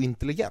ju för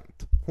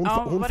ointelligent. Hon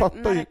fattar fattar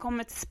när ju... det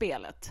kommer till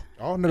spelet.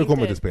 Ja, när det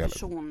kommer till spelet.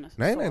 Person,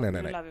 nej.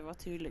 Nu lär vi vara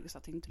tydliga så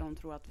att inte de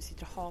tror att vi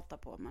sitter och hatar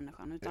på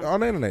människan. Utan... Ja,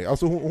 nej.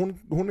 Alltså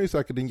hon är ju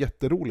säkert en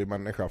jätterolig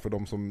människa för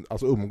de som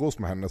alltså, umgås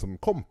med henne som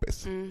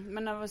kompis.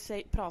 Men när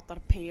vi pratar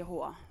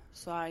PH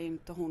så är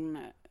inte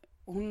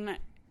hon...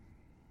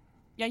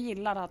 Jag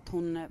gillar att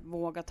hon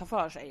vågar ta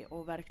för sig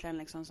och verkligen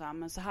liksom så här,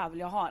 men så här vill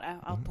jag ha det.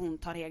 Att hon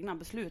tar egna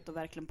beslut och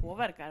verkligen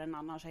påverkar en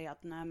annan tjej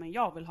att nej men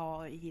jag vill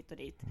ha hit och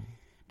dit.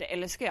 Det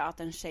älskar jag att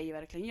en tjej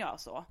verkligen gör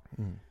så.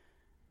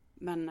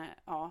 Men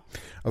ja.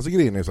 Alltså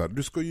grejen är så här,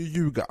 du ska ju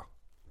ljuga.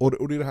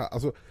 Och det är det här,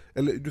 alltså,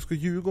 eller du ska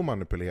ljuga och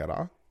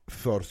manipulera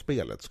för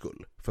spelets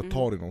skull. För att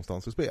ta dig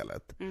någonstans i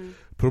spelet.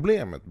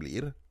 Problemet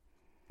blir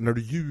när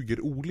du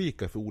ljuger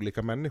olika för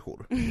olika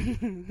människor.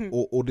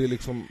 och det är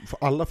liksom, för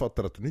alla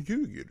fattar att nu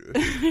ljuger du.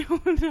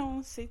 När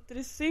hon sitter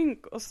i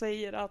synk och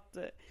säger att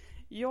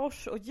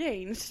Josh och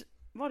Jane,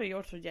 var det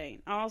Josh och Jane?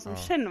 Ja, som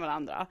känner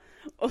varandra.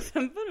 Och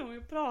sen började hon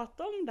ju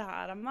prata om det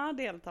här med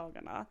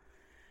deltagarna.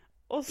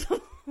 Och så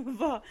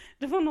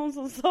det var någon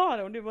som sa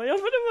det och det var, ja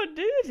men det var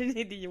du din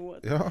idiot.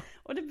 Ja.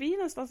 Och det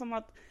blir nästan som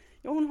att,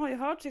 ja hon har ju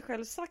hört sig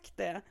själv sagt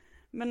det.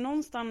 Men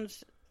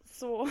någonstans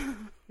så...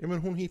 Ja men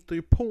hon hittar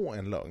ju på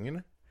en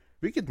lögn.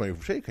 Vilket man ju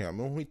för sig kan göra,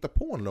 men hon hittar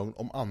på en lögn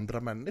om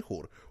andra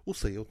människor och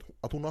säger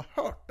att hon har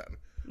hört den.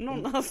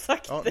 Någon har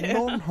sagt det.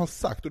 Någon har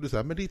sagt, och du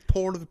säger, men det är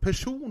 12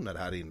 personer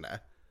här inne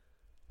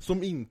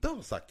som inte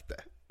har sagt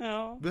det.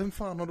 Ja. Vem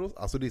fan har då...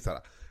 Alltså det är så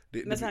här,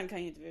 men sen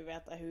kan ju inte vi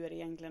veta hur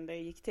egentligen det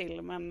gick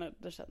till, men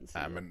det känns...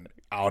 Nej, men,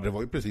 ja, det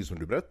var ju precis som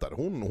du berättade.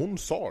 Hon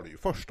sa det ju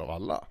först av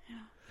alla. Ja.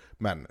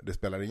 Men det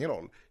spelar ingen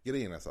roll.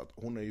 Grejen är så att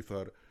hon är ju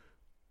för...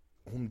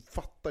 Hon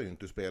fattar ju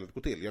inte hur spelet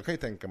går till. Jag kan ju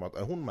tänka mig att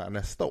är hon med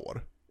nästa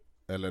år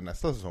eller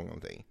nästa säsong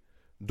någonting,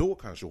 då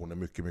kanske hon är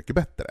mycket, mycket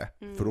bättre.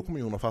 För då kommer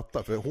ju hon att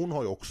fatta. För hon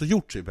har ju också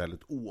gjort sig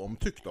väldigt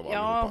oomtyckt av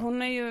allihopa. Ja,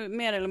 hon är ju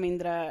mer eller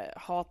mindre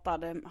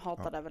hatad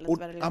är väl ett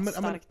väldigt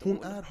starkt hon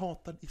ord. Är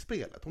hatad i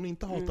spelet. Hon är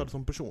inte hatad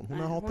som person. Hon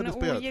är hatad i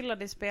spelet. Hon är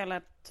ogillad i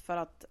spelet för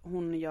att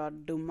hon gör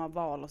dumma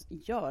val och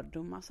gör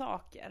dumma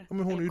saker. Ja,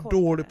 men hon är ju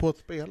dålig på att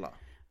spela.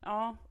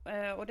 Ja,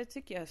 och det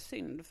tycker jag är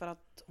synd. För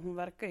att hon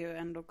verkar ju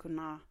ändå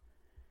kunna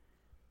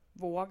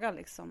våga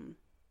liksom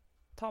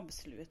ta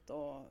beslut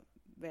och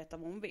veta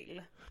vad hon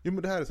vill. Jo,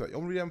 men det här är så här,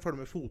 om vi jämför det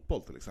med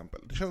fotboll till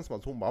exempel. Det känns som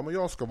att hon bara, men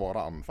jag ska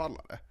vara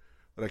anfallare.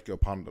 Räcka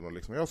upp handen och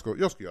liksom,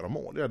 jag ska göra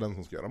mål. Jag är den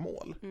som ska göra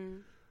mål.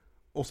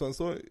 Och sen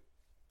så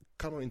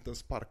kan hon inte ens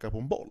sparka på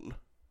en boll.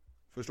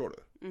 Förstår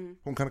du?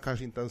 Hon kan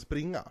kanske inte ens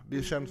springa.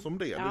 Det känns som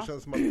det. Ja. Det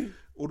känns som att,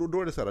 och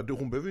då är det så här,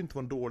 hon behöver inte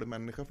vara en dålig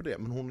människa för det.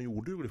 Men hon är ju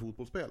oduglig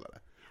fotbollsspelare.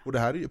 Och det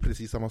här är ju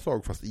precis samma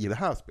sak fast i det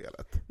här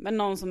spelet. Men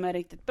någon som är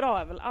riktigt bra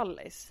är väl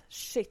Alice.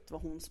 Shit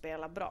vad hon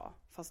spelar bra.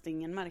 Fast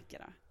ingen märker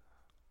det.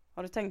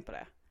 Har du tänkt på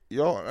det?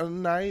 Ja,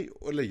 nej.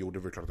 Eller jo, det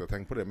är väl klart att jag har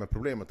tänkt på det. Men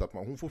problemet är att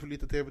hon får för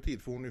lite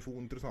tv-tid. För hon är för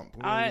ointressant.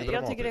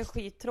 Jag tycker det är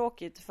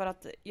skittråkigt. För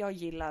att jag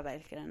gillar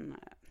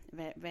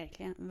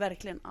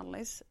verkligen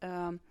Alice.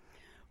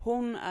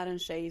 Hon är en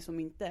tjej som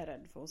inte är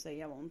rädd för att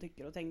säga vad hon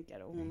tycker och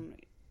tänker. Och hon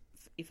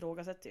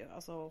ifrågasätter ju.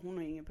 Alltså hon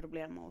har ingen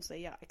problem med att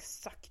säga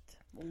exakt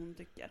vad hon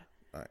tycker.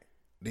 Nej.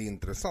 Det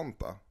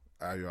intressanta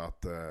är ju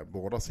att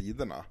båda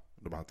sidorna,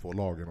 de här två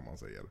lagen om man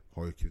säger,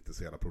 har ju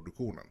kritiserat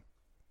produktionen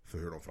för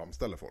hur de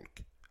framställer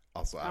folk.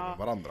 Alltså även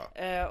varandra.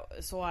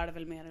 Så är det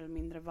väl mer eller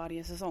mindre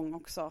varje säsong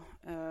också.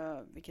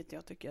 Vilket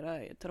jag tycker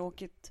är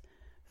tråkigt.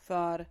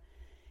 För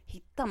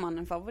hittar man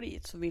en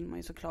favorit så vill man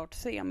ju såklart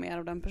se mer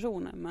av den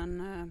personen.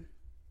 Men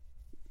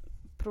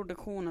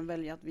produktionen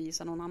väljer att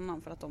visa någon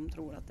annan för att de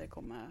tror att det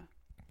kommer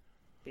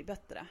bli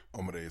bättre.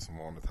 Ja, men det är som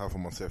vanligt. Här får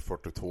man se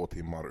 42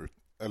 timmar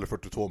eller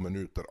 42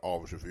 minuter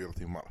av 24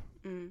 timmar.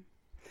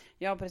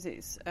 Ja,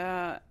 precis.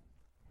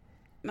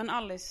 Men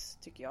Alice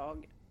tycker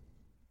jag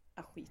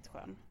är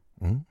skitskön.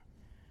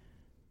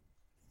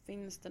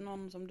 Finns det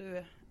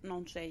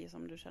någon tjej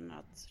som du känner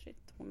att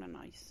shit, hon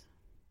är nice?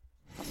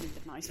 Alltså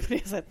inte nice på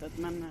det sättet,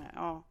 men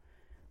ja,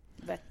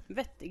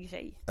 vettig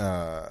tjej.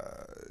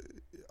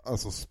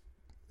 Alltså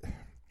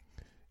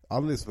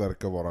Alice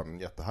verkar vara en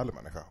jättehärlig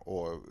människa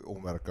och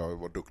hon verkar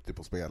vara duktig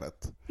på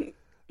spelet.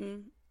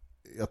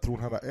 Jag tror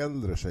den här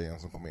äldre tjejen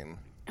som kom in.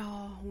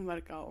 Ja, hon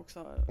verkar också,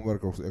 jag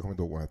kommer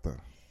inte ihåg vad hon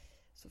hette.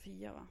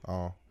 Sofia, va?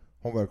 Ja,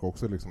 hon verkar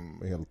också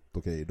liksom helt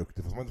okej,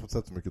 duktig. Fast man har inte fått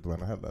sett så mycket av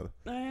henne heller.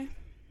 Nej.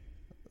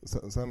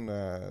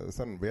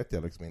 Sen vet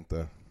jag liksom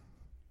inte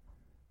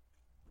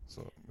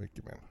så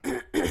mycket mer.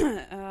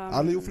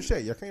 Alltså för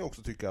sig, jag kan ju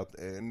också tycka att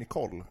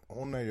Nicole,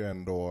 hon är ju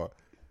ändå,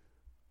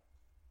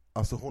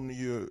 alltså hon är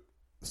ju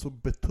så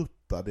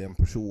betuttad outad i en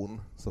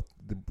person så att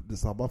det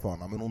sabbar för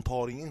henne. Men hon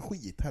tar ingen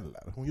skit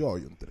heller. Hon gör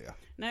ju inte det.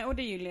 Nej, och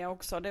det gillar jag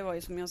också. Det var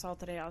ju som jag sa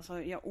till dig.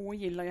 Alltså, jag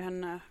ogillar ju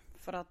henne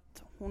för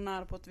att hon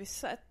är på ett visst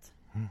sätt.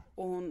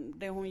 Och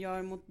det hon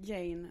gör mot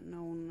Jane när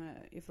hon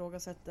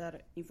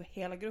ifrågasätter inför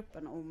hela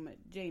gruppen om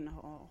Jane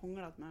har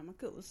hånglat med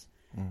Marcus.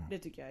 Det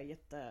tycker jag är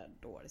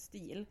jättedålig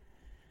stil.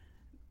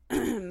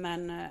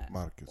 Men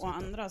Marcus, å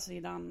andra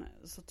sidan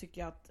så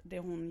tycker jag att det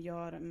hon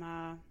gör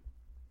med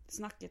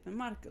snacket med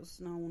Marcus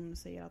när hon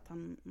säger att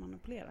han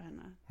manipulerar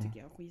henne tycker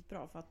jag är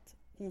skitbra, för att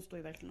hon står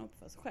ju verkligen upp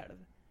för sig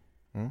själv.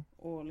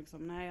 Och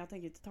liksom, nej, jag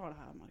tänker inte ta det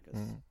här,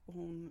 Marcus. Och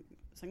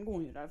sen går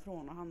hon ju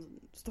därifrån och han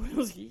står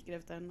och skriker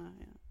efter henne.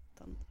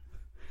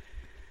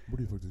 Jag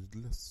blir faktiskt lite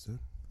ledsen.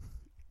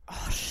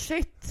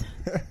 Shit!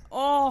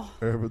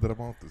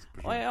 Överdramatisk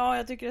person. Ja,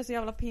 jag tycker det är så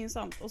jävla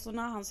pinsamt. Och så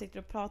när han sitter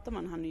och pratar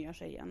med den här nya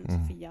tjejen,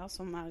 Sofia,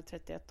 som är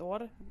 31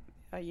 år.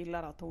 Jag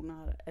gillar att hon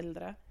är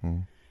äldre.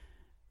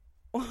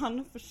 Och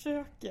han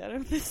försöker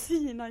med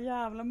sina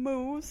jävla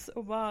moves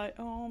och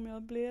bara, men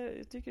jag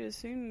tycker det är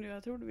synd,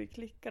 jag trodde vi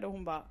klickade. Och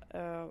hon bara,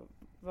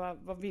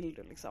 vad vill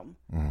du liksom?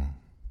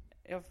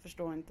 Jag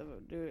förstår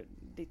inte,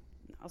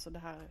 alltså det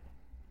här,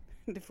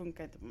 det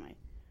funkar inte på mig.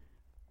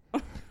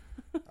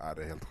 Ja,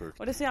 det är helt sjukt.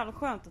 Och det är så jävla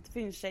skönt att det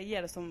finns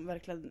tjejer som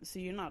verkligen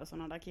synar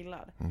sådana där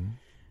killar.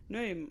 Nu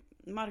är ju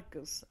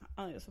Marcus,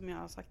 som jag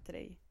har sagt till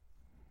dig,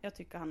 jag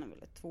tycker han är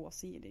väldigt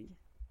tvåsidig.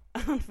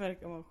 Han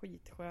verkar vara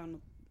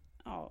skitskön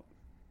och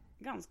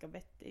ganska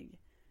vettig.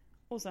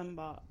 Och sen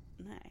bara,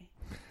 nej.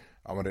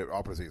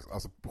 Ja, precis.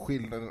 Alltså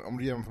skillnaden, om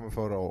du jämför med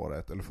förra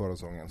året eller förra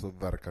säsongen, så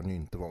verkar han ju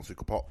inte vara en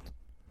psykopat.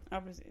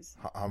 Ja, precis.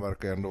 Han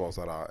verkar ändå vara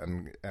såhär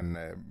en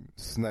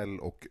snäll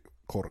och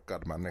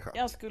korkad människa.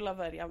 Jag skulle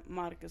välja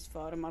Marcus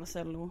före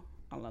Marcello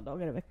alla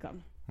dagar i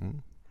veckan.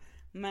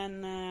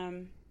 Men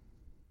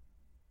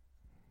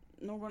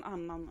någon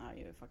annan är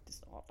ju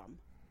faktiskt Adam.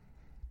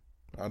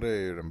 Ja, det är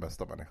ju den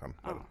bästa människan.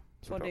 Ja,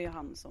 och det är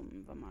han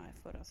som var med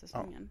förra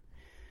säsongen.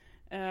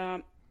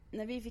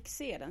 När vi fick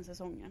se den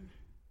säsongen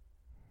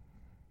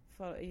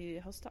i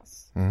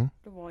höstas,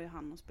 då var ju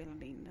han och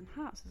spelade in den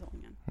här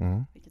säsongen.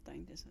 Vilket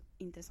är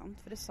intressant,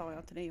 för det sa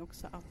jag till dig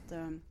också, att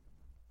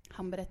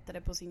han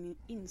berättade på sin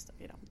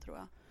Instagram, tror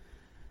jag,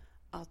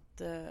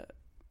 att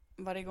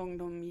varje gång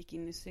de gick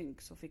in i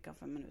synk så fick han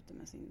 5 minuter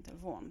med sin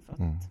telefon för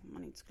att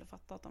man inte skulle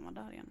fatta att han var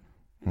där igen.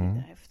 Det är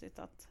lite häftigt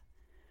att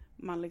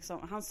man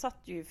liksom, han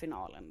satt ju i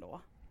finalen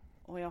då,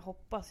 och jag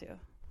hoppas ju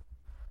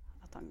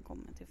att han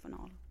kommer till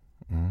final.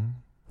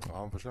 Ja,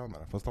 han förtjänar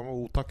det. Fast han var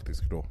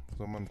otaktisk då.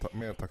 Så man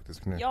mer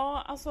taktisk nu.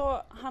 Ja,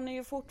 alltså han är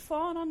ju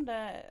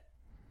fortfarande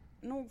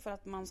nog för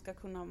att man ska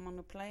kunna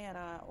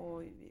manipulera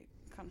och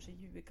kanske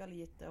ljuga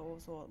lite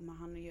och så, men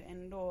han är ju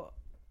ändå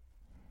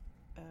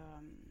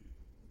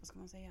vad ska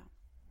man säga?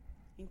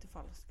 Inte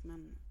falsk,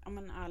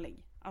 men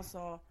ärlig.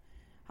 Alltså,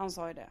 han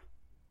sa ju det.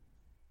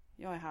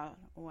 Jag är här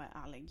och är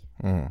ärlig.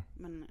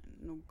 Men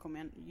nog kommer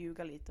jag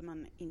ljuga lite,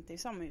 men inte i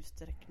samma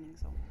utsträckning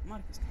som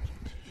Marcus kanske.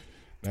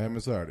 Nej,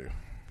 men så är det ju.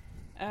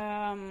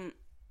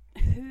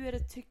 Hur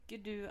tycker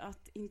du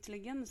att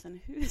intelligensen i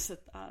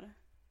huset är?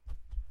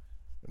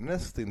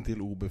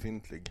 Nästintill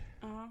obefintlig.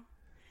 Ja.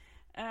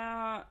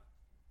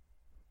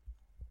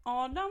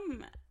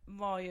 Adam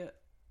var ju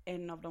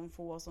en av de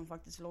få som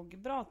faktiskt låg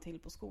bra till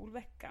på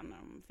skolveckan när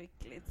de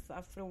fick lite så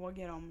här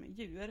frågor om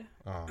djur.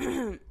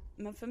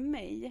 Men för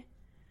mig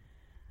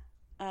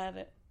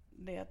är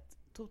det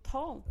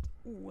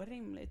totalt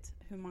orimligt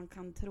hur man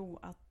kan tro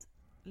att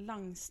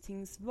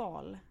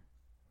langstingsval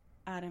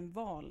är en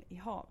val i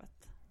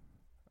havet.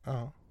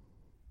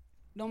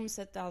 De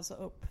sätter alltså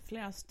upp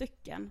flera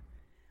stycken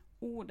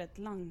ordet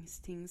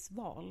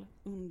langstingsval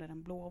under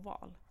en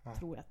blåval,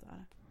 tror jag att det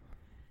är.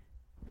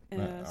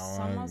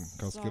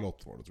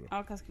 Kaskelott var det, tror jag.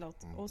 Ja,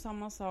 kaskelott. Och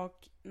samma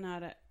sak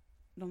när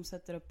de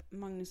sätter upp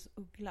Magnus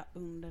Uggla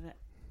under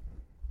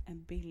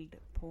en bild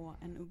på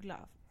en uggla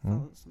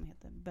som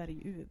heter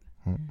berguv.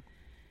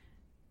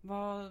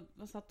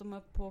 Vad satt de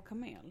upp på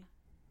kamel?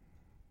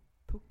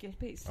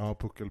 Puckelpist. Ja,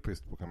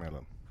 puckelpist på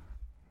kamelen.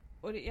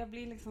 Och jag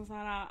blir liksom så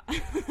här.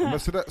 Men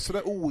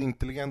sådär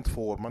ointelligent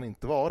får man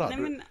inte vara. Nej,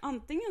 men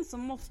antingen så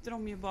måste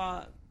de ju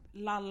bara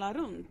lalla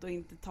runt och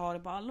inte ta det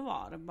på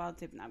allvar. Bara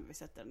typ, nej, vi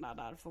sätter den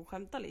där för att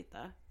skämta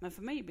lite. Men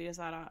för mig blir det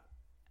så här.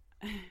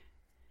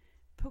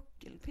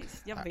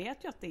 Puckelpist. Jag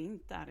vet ju att det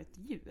inte är ett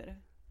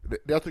djur.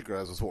 Jag tycker det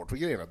är så svårt. För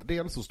grejen är att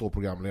dels så står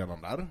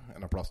programledaren där,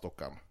 den här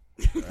plastdockan.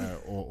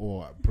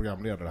 och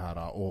programledare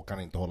här och kan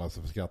inte hålla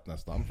sig för skratt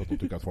nästan, för att de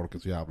tycker att folk är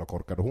så jävla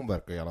korkade. Hon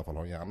verkar i alla fall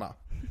ha en hjärna.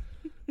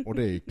 Och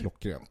det är ju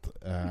klockrent.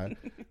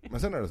 Men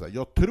sen är det så här,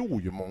 jag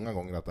tror ju många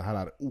gånger att det här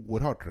är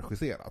oerhört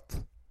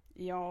regisserat.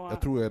 Ja.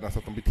 Jag tror ju nästan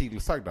att de blir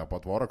tillsagda på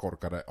att vara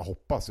korkade,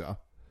 hoppas jag.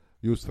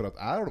 Just för att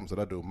är de så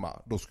där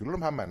dumma, då skulle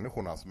de här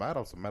människorna som är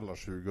alltså mellan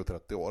 20 och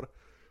 30 år,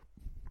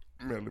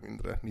 mer eller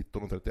mindre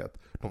 19 och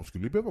 31, de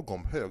skulle ju behöva gå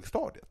om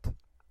högstadiet.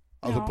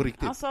 Alltså på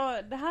riktigt.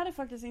 Alltså det här är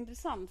faktiskt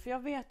intressant, för jag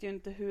vet ju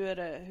inte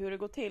hur det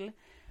går till.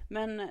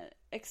 Men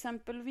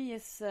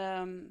exempelvis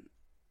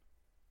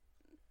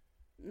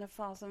när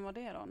fasen var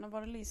det då? När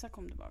var det Lisa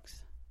kom tillbaks?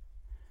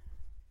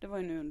 Det var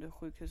ju nu under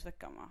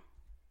sjukhusveckan, va?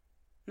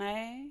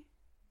 Nej,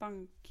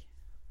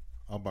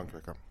 Ja,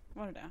 bankveckan.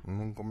 var det det?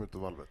 Hon kom ut ur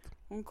valvet.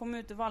 Hon kom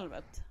ut ur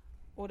valvet.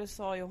 Och det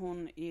sa ju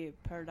hon i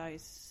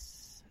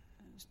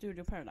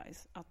Studio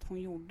Paradise, att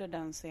hon gjorde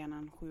den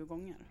scenen 7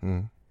 gånger.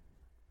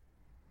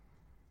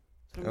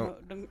 Så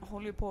de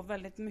håller ju på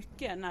väldigt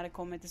mycket när det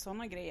kommer till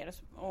sådana grejer.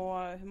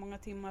 Och hur många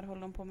timmar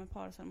håller de på med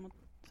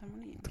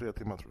parceremonin? 3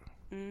 timmar tror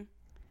jag.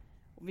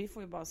 Och vi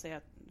får ju bara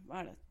säga, vad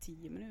är det,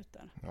 10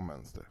 minuter? Ja,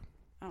 minst det.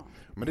 Ja.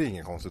 Men det är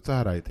ingen konstigt, så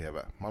här är i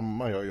tv.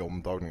 Man gör ju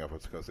omtagningar för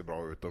att det ska se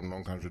bra ut. Om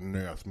någon kanske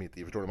nös mitt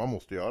i, förstår du? Man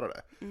måste göra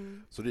det.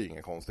 Så det är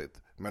inget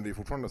konstigt. Men det är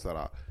fortfarande så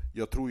här.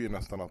 Jag tror ju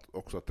nästan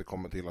också att det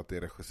kommer till att det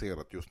är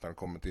regisserat just när det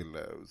kommer till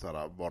så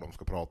här, vad de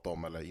ska prata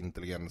om eller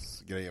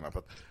intelligensgrejerna. För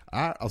att,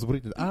 alltså på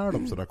riktigt, är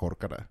de så där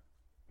korkade?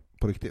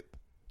 På riktigt?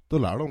 Då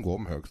lär de gå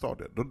om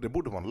högstadiet. Det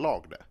borde vara en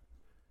lag det.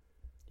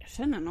 Jag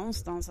känner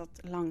någonstans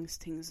att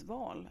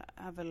landstingsval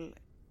är väl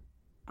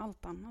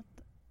allt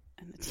annat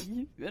än ett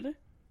djur.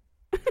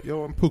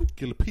 Ja, en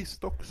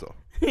puckelpist också.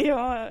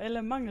 Ja,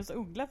 eller Magnus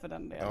Uggla för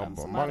den delen.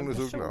 Ja, Magnus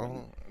Uggla.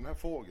 Den här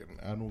fågeln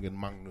är nog en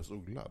Magnus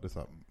Uggla. Det är så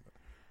här,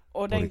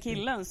 och den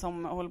killen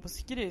som håller på och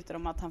skryter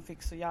om att han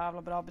fick så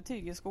jävla bra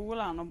betyg i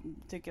skolan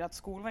och tycker att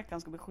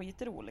skolveckan ska bli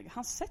skitrolig.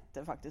 Han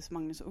sätter faktiskt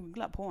Magnus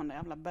Uggla på den där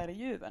jävla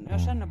bergjuven.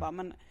 Jag känner bara,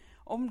 men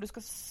om du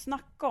ska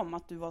snacka om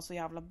att du var så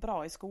jävla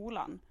bra i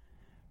skolan,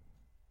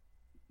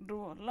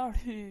 då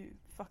lär du ju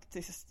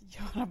faktiskt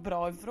göra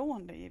bra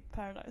ifrån dig i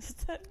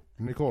Paradise.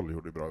 Nicole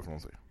gjorde bra ifrån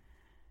sig.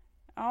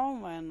 Ja,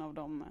 hon var en av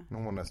dem.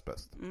 Hon var näst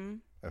bäst.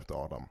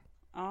 Efter Adam.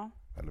 Ja.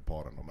 Eller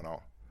paren då, men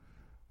ja.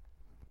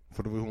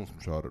 För det var ju hon som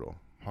körde då.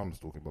 Han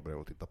stod ju bara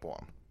bredvid och tittade på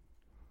han.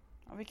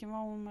 Ja, vilken var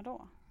hon med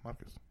då?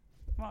 Marcus.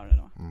 Var det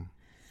då?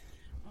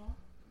 Ja.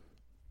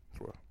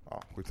 Tror jag.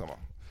 Ja, skitsamma.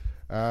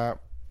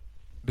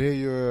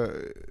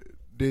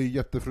 Det är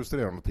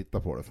jättefrustrerande att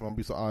titta på det. För man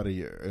blir så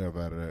arg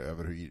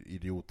över hur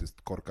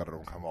idiotiskt korkade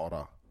de kan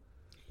vara.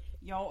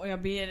 Ja, och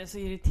jag blir så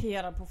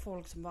irriterad på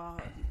folk som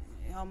bara...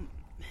 Ja,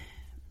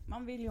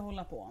 man vill ju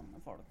hålla på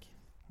med folk.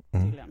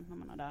 Tydligen, när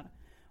man är där.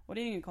 Och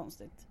det är inget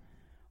konstigt.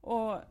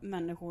 Och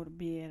människor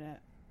blir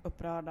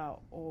upprörda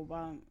och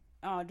bara...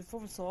 Ja, du får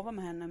väl sova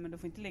med henne, men du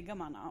får inte ligga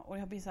med henne. Och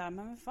jag blir så här,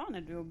 men vem fan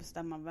är du att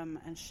bestämma vem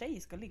en tjej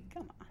ska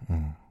ligga med?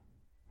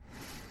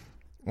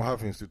 Och här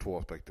finns det ju 2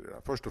 aspekter i det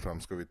här. Först och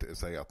främst ska vi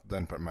säga att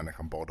den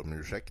människan bad om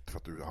ursäkt för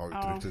att du har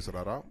uttryckt dig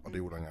sådär. Och det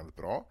gjorde han jävligt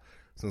bra.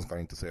 Sen ska han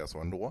inte säga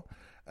så ändå.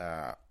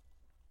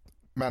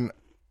 Men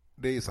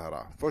det är så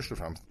här. Först och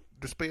främst,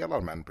 du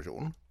spelar med en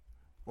person.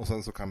 Och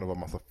sen så kan det vara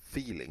massa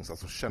feelings,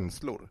 alltså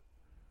känslor.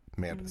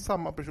 Med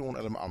samma person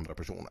eller med andra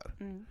personer.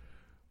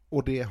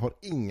 Och det har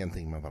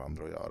ingenting med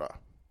varandra att göra.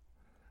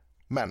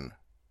 Men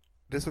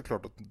det är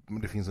såklart att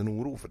det finns en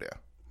oro för det.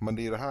 Men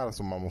det är det här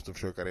som man måste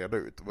försöka reda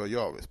ut. Vad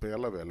gör vi?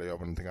 Spelar vi eller gör vi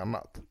någonting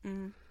annat?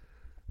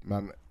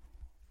 Men...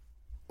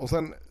 Och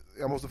sen,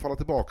 jag måste falla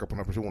tillbaka på den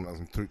här personen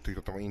som tyckte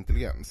att han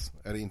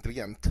var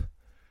intelligent.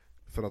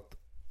 För att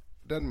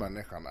den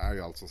människan är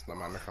ju alltså en sån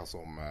där människa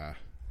som är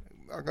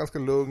ganska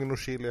lugn och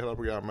chill i hela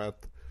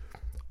programmet.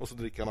 Och så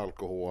dricker han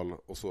alkohol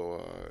och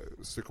så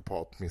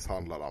psykopat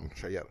misshandlar han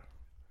tjejer.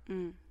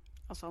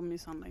 Alltså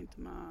misshandlar inte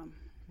med...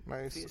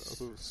 Nej,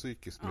 alltså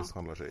psykiskt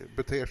misshandlar sig.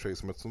 Beter sig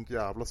som ett sånt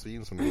jävla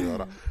svin som du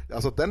gör.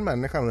 Alltså att den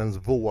människan ens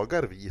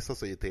vågar visa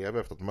sig i tv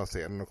efter att de här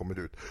scenerna har kommit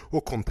ut.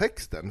 Och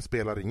kontexten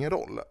spelar ingen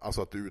roll.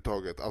 Alltså att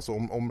uttaget, alltså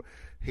om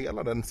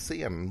hela den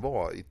scenen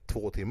var i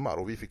 2 timmar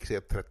och vi fick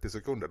se 30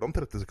 sekunder. De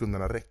 30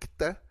 sekunderna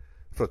räckte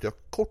för att jag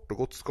kort och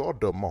gott ska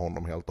döma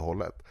honom helt och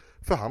hållet.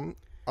 För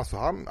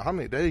han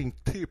är, det är en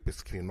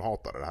typisk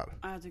kvinnohatare det här.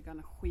 Ja, jag tycker han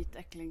är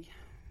skitäcklig.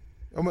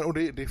 Ja, men och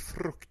det är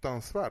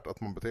fruktansvärt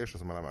att man beter sig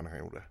som den här människan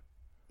gjorde.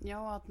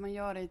 Ja, att man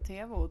gör det i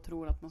tv och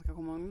tror att man ska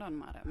komma undan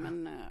med det.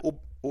 Men...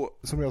 Och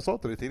som jag sa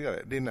till dig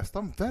tidigare, det är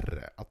nästan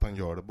värre att han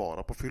gör det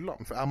bara på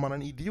fyllan. För är man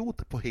en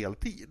idiot på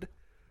heltid,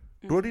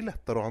 då är det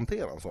lättare att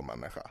hantera en sån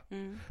människa.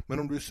 Men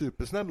om du är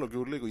supersnäll och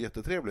gullig och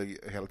jättetrevlig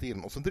hela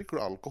tiden och sen dricker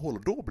du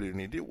alkohol, då blir du en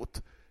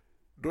idiot.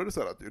 Då är det så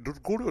här att då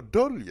går du och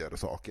döljer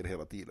saker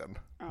hela tiden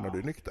när du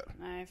är nykter.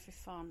 Nej, för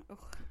fan.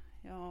 Usch.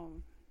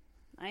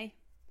 Nej.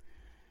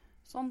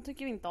 Sånt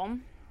tycker vi inte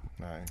om.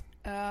 Nej.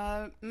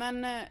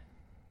 Men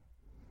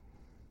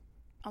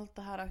allt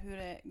det här hur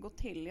det går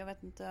till, jag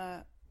vet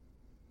inte,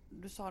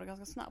 du sa det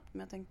ganska snabbt, men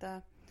jag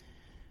tänkte,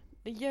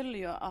 det gäller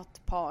ju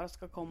att par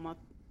ska komma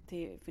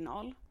till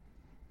final.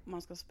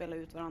 Man ska spela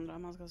ut varandra,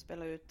 man ska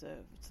spela ut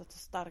så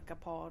starka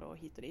par och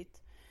hit och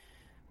dit.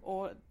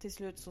 Och till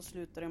slut så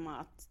slutar det med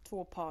att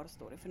 2 par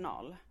står i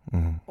final.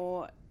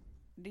 Och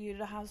det är ju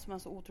det här som är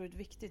så otroligt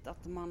viktigt,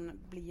 att man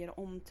blir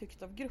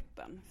omtyckt av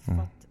gruppen. För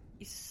att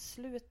i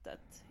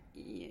slutet,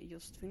 i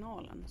just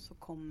finalen, så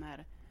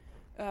kommer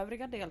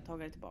övriga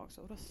deltagare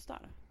tillbaka och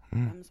röstar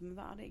vem som är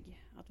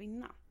värdig att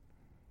vinna.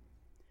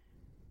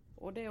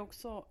 Och det är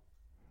också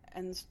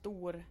en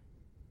stor,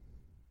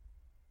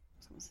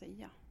 vad ska man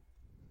säga,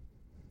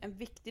 en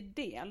viktig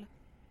del.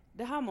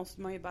 Det här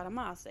måste man ju bära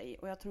med sig,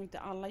 och jag tror inte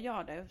alla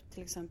gör det.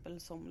 Till exempel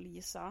som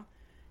Lisa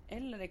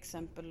Eller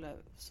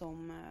exempel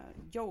som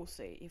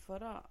Josie i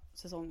förra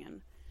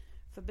säsongen.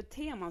 För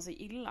beter man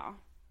sig illa,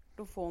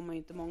 då får man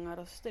ju inte många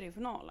röster i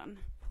finalen.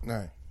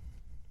 Nej.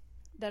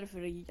 Därför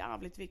är det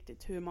jävligt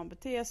viktigt hur man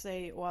beter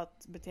sig, och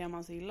att beter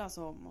man sig illa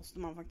så måste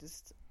man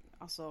faktiskt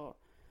alltså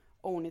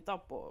own it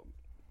up och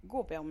gå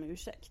och be om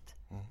ursäkt.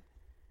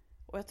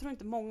 Och jag tror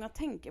inte många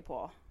tänker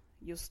på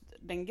just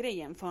den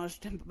grejen förrän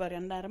den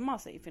börjar närma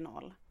sig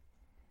final.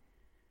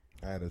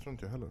 Nej, det tror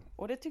inte jag heller.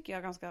 Och det tycker jag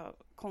är ganska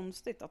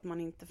konstigt att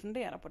man inte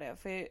funderar på det.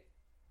 För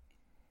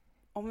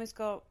om vi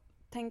ska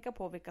tänka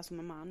på vilka som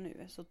är med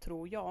nu, så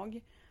tror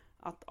jag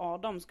att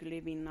Adam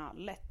skulle vinna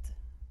lätt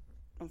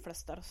de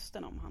flesta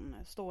rösterna om han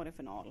står i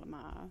final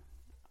med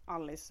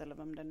Alice eller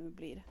vem det nu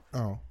blir.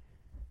 Ja.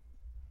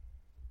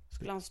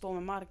 Skulle han stå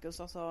med Marcus,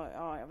 alltså,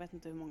 ja, jag vet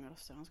inte hur många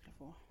röster han skulle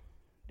få.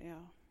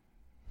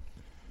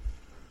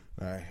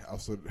 Nej,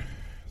 alltså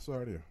så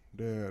är det ju.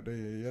 Det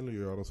gäller ju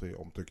att göra sig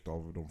omtyckt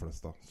av de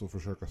flesta. Så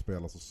försöka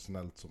spela så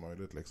snällt som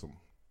möjligt liksom.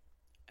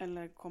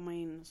 Eller komma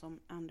in som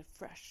Andy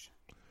Fresh.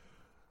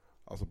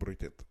 Alltså på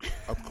riktigt.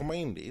 Att komma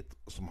in dit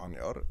som han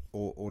gör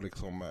och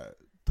liksom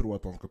tro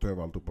att han ska ta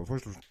över alltihopa.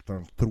 Först och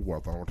främst tro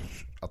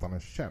att han är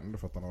känd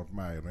för att han har varit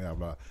med i en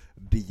jävla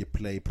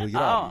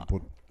D-play-program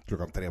på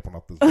klockan 3 på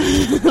natten.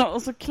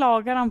 Och så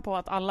klagar han på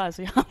att alla är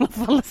så jävla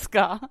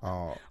falska.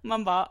 Ja.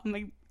 Man bara,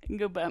 men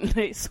gubben,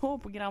 det är så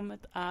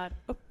programmet är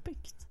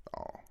uppbyggt.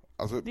 Ja,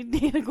 alltså, det är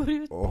det det går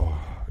ut på.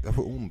 Jag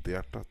får ont i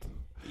hjärtat.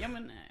 Ja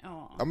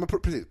men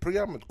precis.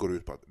 Programmet går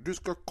ut på att du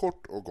ska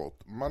kort och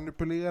gott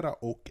manipulera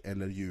och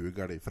eller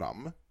ljuga dig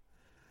fram.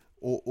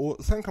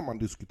 Och sen kan man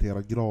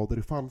diskutera grader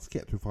i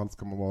falskhet. Hur falsk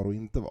ska man vara och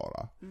inte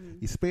vara.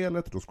 I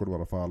spelet då ska du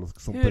vara falsk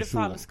som hur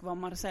person. Hur falsk var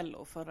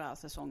Marcello förra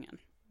säsongen?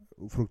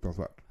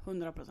 Fruktansvärt.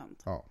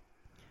 100%. Ja.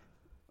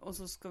 Och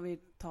så ska vi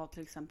ta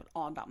till exempel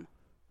Adam.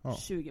 Ja.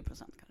 20%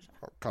 kanske.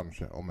 Ja,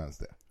 kanske, om ens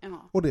det.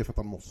 Ja. Och det är för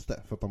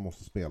att han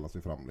måste spela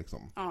sig fram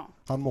liksom. Ja.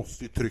 Han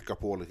måste ju trycka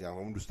på lite grann.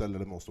 Om du ställer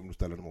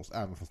det måste.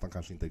 Även fast han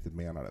kanske inte riktigt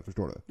menar det,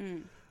 förstår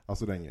du?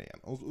 Alltså den grejen.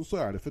 Och så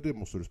är det, för det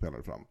måste du spela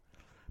dig fram.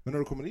 Men när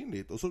du kommer in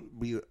dit och så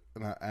blir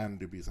den här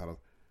Andy så här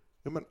att,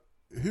 ja men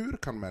hur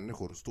kan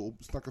människor stå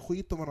och snacka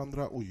skit om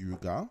varandra och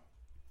ljuga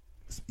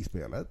i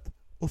spelet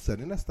och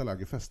sen i nästa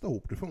läge fästa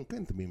ihop? Det funkar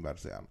inte i min värld,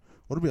 säger han.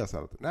 Och då blir jag så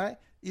här att, nej,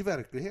 i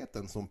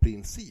verkligheten som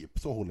princip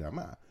så håller jag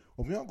med.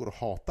 Om jag går och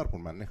hatar på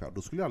en människa,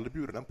 då skulle jag aldrig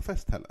bjuda den på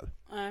fest heller.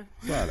 Nej.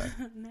 Så är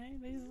det. Nej,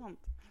 det är sant.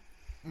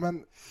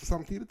 Men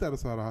samtidigt är det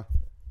så här.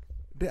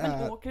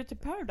 Men åker du till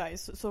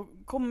Paradise så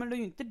kommer du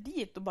ju inte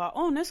dit och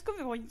bara, nu ska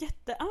vi vara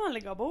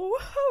jätteärliga och bara,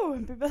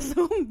 woho, bli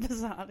bästa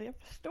kompisar. Jag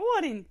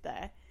förstår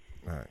inte.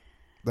 Nej.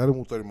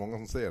 Däremot är det många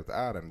som säger att det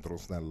är en av de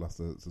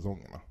snällaste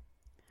säsongerna.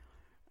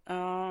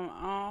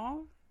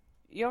 Ja.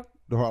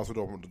 Det har alltså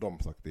de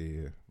sagt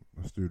i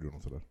studion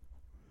och sådär.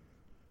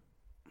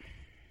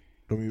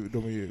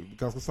 De är ju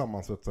ganska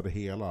sammansvetsade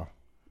hela.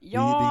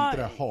 Ja, det är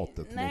inte det här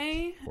hatet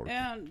nej, mot folk.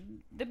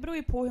 Det beror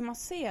ju på hur man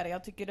ser det.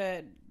 Jag tycker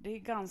det är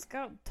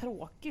ganska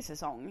tråkig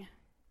säsong.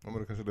 Ja, men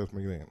det kanske är det som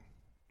är grejen.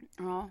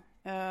 Ja,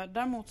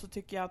 däremot så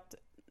tycker jag att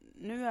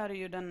nu är det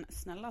ju den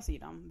snälla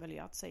sidan, väljer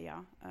jag att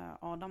säga,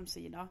 Adams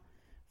sida.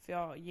 För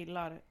jag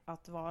gillar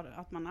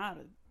att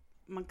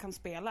man kan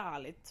spela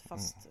ärligt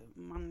fast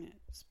man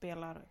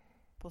spelar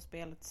på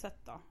spelets sätt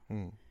då.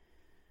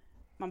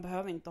 Man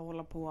behöver inte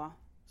hålla på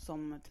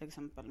som till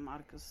exempel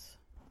Marcus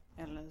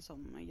eller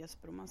som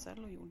Jesper och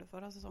Marcello gjorde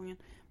förra säsongen.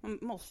 Man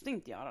måste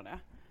inte göra det.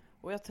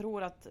 Och jag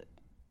tror att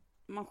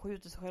man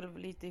skjuter sig själv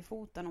lite i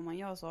foten om man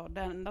gör så.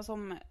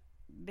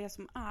 Det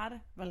som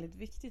är väldigt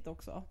viktigt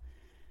också,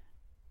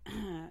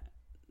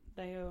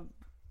 det är ju,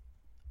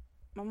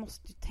 man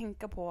måste ju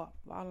tänka på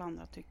vad alla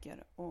andra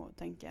tycker och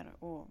tänker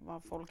och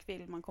vad folk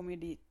vill. Man kommer ju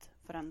dit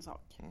för en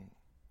sak.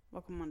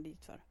 Vad kommer man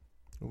dit för?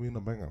 Och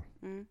vinna pengar.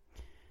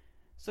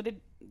 Så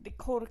det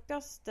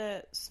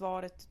korkaste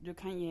svaret du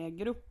kan ge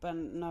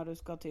gruppen när du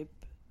ska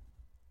typ,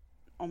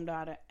 om du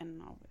är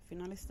en av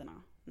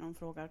finalisterna, när de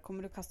frågar,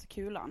 kommer du kasta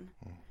kulan?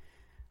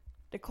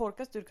 Det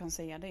korkaste du kan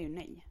säga, det är ju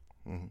nej.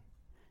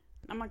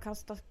 När man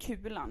kastar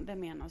kulan, det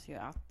menas ju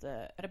att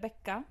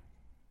Rebecca,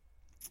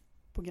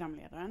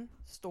 programledaren,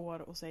 står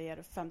och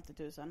säger 50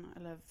 000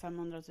 eller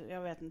 500 000,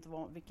 jag vet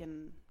inte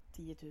vilken,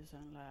 10 000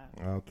 eller...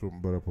 Jag tror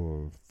man börjar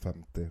på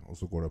 50 och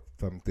så går det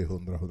 50,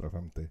 100,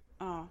 150.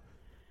 Ja.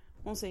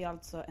 Hon säger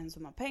alltså en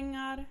summa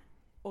pengar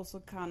och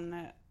så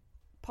kan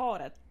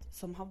paret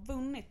som har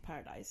vunnit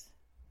Paradise,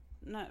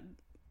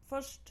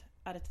 först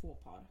är det 2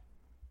 par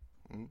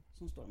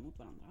som står mot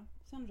varandra.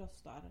 Sen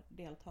röstar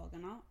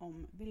deltagarna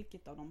om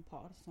vilket av de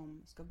par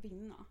som ska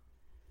vinna.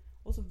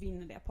 Och så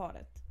vinner det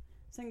paret.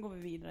 Sen går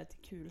vi vidare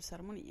till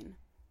kulceremonin.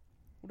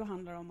 Och då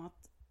handlar det om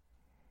att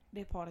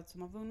det paret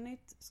som har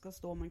vunnit ska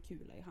stå med en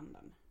kula i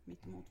handen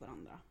mitt emot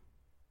varandra.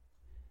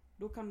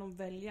 Då kan de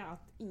välja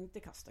att inte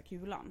kasta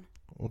kulan.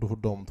 Och då får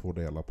de 2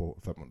 dela på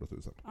 500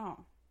 000. Ja.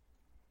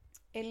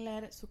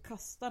 Eller så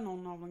kastar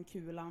någon av dem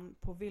kulan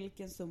på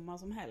vilken summa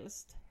som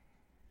helst.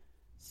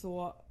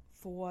 Så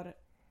får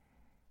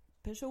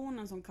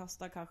personen som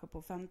kastar kanske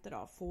på 50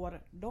 då,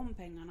 får de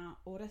pengarna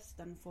och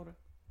resten får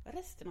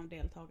resten av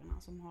deltagarna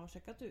som har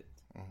checkat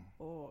ut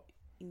och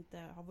inte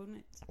har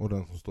vunnit. Och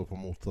den som står på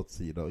motsatt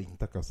sida och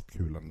inte har kastat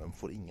kulan, den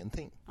får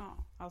ingenting. Ja,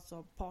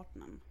 alltså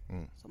partnern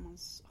som man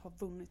har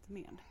vunnit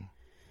med.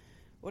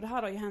 Och det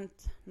här har ju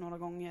hänt några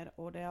gånger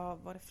och det har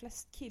varit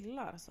flest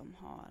killar som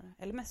har,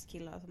 eller mest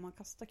killar som har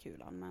kastat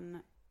kulan,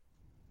 men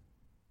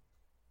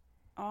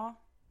ja,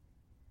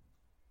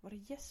 var det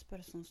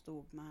Jesper som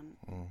stod med en,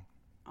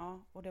 ja,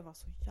 och det var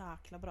så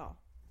jäkla bra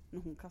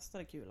när hon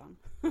kastade kulan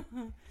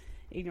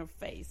in your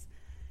face.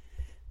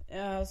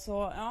 Så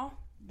ja,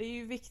 det är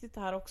ju viktigt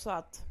det här också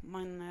att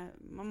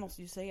man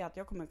måste ju säga att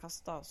jag kommer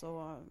kasta,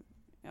 så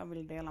jag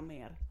vill dela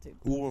mer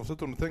typ.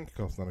 Oavsett om du tänker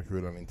kasta den här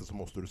kulan inte, så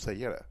måste du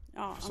säga det.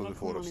 Ja, så annars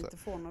kommer man inte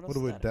få några röster. Och det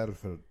var ju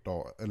röster.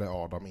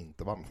 därför Adam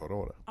inte vann förra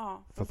året.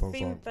 Ja, för för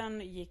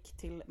Fimpen gick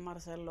till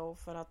Marcello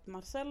för att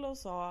Marcello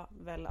sa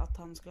väl att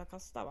han skulle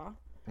kasta, va?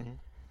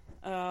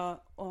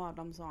 Och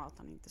Adam sa att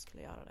han inte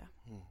skulle göra det.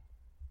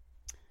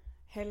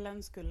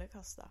 Helen skulle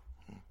kasta.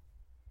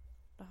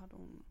 Det hade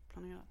hon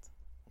planerat.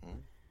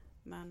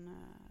 Men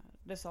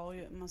det sa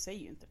ju, man säger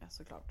ju inte det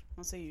såklart.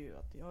 Man säger ju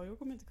att jag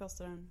kommer inte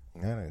kasta den.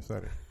 Nej, så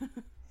är det.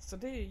 Så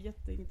det är ju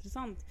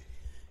jätteintressant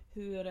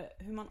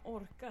hur man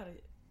orkar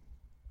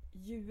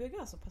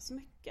ljuga så pass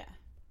mycket.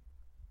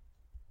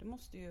 Det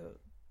måste ju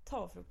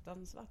ta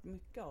fruktansvärt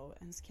mycket av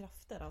ens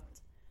krafter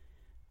att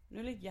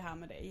nu ligger jag här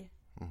med dig,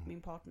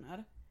 min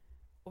partner,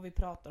 och vi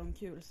pratar om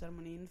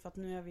kulceremonin för att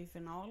nu är vi i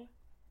final.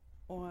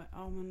 Och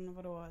ja, men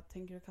vadå,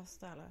 tänker du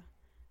kasta eller?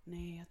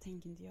 Nej, jag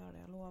tänker inte göra det,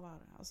 jag lovar.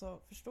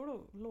 Alltså, förstår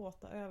du?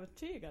 Låta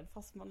övertygad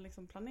fast man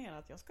liksom planerar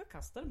att jag ska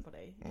kasta den på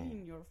dig.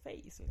 In your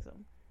face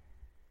liksom.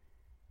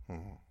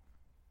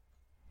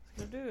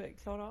 Skulle du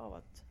klara av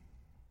att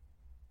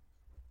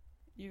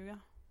ljuga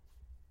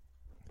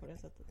på det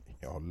sättet?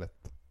 Ja,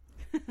 lätt.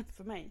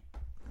 För mig?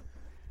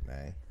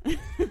 Nej.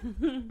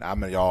 Nej,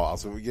 men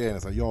grejen är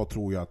så här, jag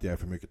tror ju att jag är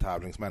för mycket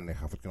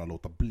tävlingsmänniska för att kunna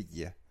låta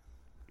bli.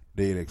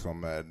 Det är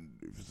liksom,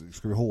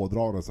 ska vi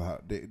hårdra det så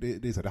här,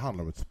 det är så här, det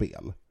handlar om ett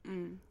spel.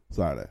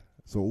 Så är det.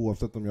 Så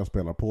oavsett om jag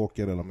spelar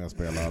poker eller om jag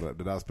spelar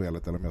det där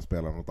spelet eller om jag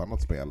spelar något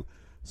annat spel,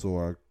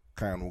 så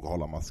kan jag nog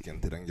hålla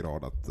masken till den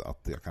grad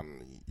att jag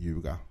kan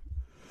ljuga.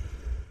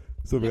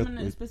 Så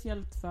men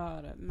speciellt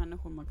för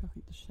människor man kanske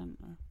inte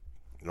känner.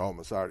 Ja,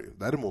 men så är det ju.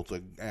 Däremot så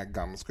är jag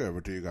ganska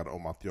övertygad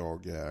om att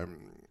jag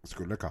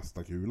skulle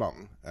kasta kulan.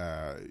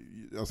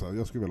 Alltså,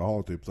 jag skulle vilja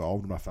ha typ så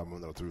av de här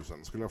 500 000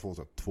 skulle jag få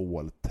så 200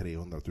 eller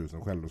 300 000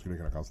 själv, då skulle jag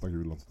kunna kasta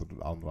kulan så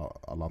att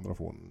alla andra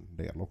får en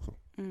del också.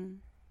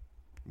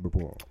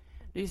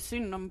 Det är ju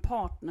synd om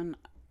partnern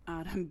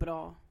är en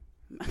bra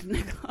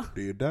människa.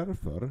 Det är ju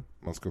därför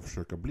man ska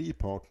försöka bli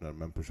partner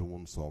med en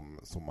person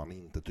som man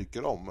inte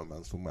tycker om,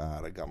 men som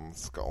är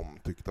ganska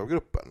omtyckt av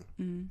gruppen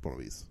på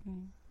något vis.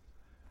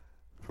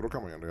 För då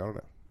kan man ju ändå göra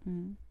det.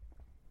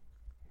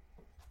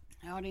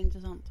 Ja, det är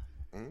intressant.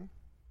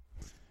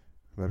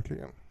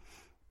 Verkligen.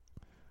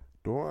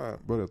 Då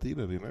börjar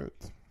tiden rinna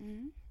ut.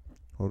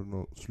 Har du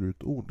något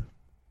slutord?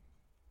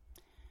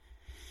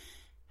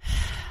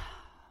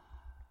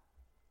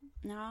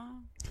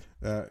 Ja.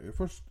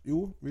 Först,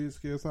 vi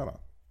ska göra så här.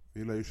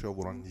 Vi lär ju köra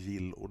våran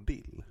gill och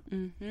dill.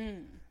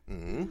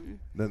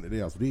 Det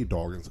är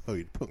dagens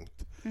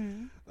höjdpunkt.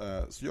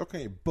 Så jag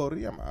kan ju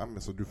börja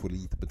med, så du får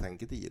lite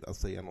betänketid, att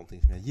säga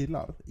någonting som jag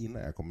gillar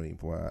innan jag kommer in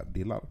på vad jag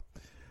dillar.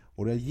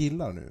 Och det jag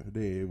gillar nu,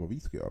 det är vad vi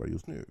ska göra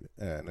just nu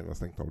när vi har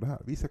stängt av det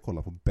här. Vi ska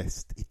kolla på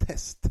Bäst i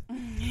test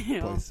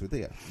på SVT.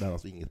 Det är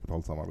alltså inget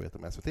betalt samarbete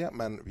med SVT,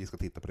 men vi ska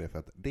titta på det för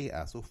att det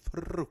är så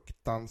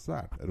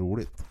fruktansvärt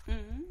roligt.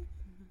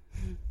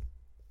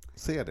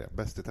 Se det,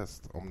 Bäst i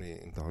test, om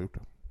ni inte har gjort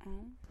det.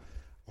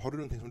 Har du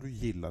någonting som du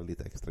gillar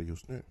lite extra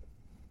just nu?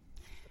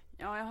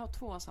 Ja, jag har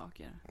 2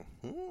 saker.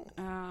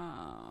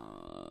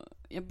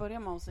 Jag börjar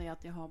med att säga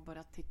att jag har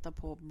börjat titta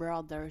på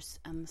Brothers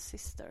and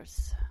Sisters,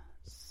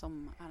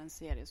 som är en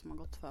serie som har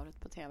gått förut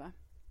på tv.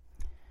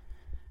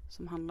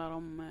 Som handlar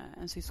om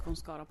en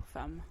syskonskara på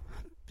 5,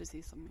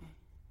 precis som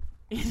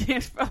i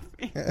Dears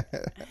Puppy.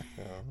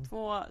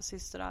 2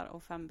 systrar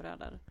och 5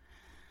 bröder.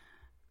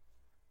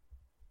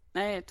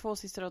 Nej, 2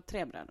 systrar och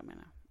 3 bröder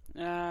menar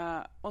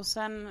jag. Och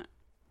sen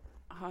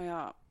har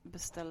jag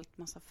beställt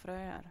massa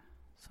fröer.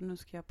 Så nu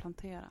ska jag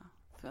plantera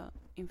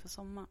inför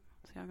sommaren.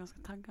 Så jag är ganska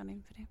taggad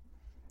inför det.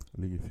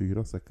 Det ligger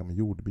 4 säckar med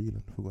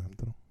jordbilen. Du får gå och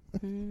hämta dem.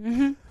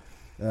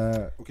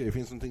 Okej,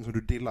 finns det någonting som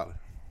du dillar?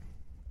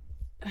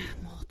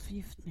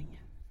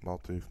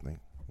 Matförgiftning.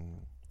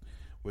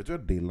 Och vet du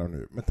vad jag dillar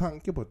nu? Med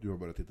tanke på att du har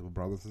börjat titta på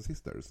Brothers and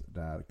Sisters,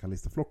 där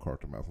Calista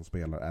Flockhart är med som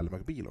spelar Ally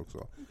McBeal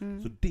också,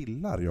 så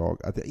dillar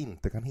jag att jag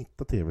inte kan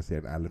hitta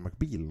tv-serien Ally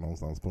McBeal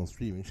någonstans på någon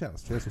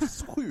streamingtjänst. För jag är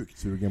så sjukt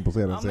sugen på att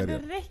se den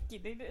serien. Men det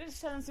räcker. Det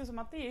känns ju som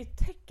att det är ett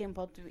tecken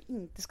på att du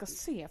inte ska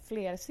se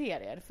fler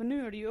serier. För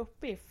nu är du ju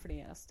uppe i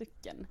flera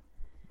stycken.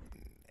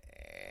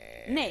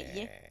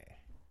 Nej.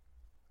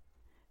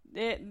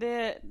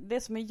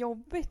 Det som är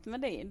jobbigt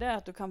med det är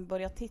att du kan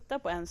börja titta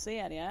på en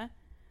serie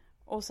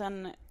och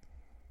sen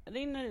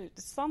rinner ut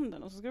i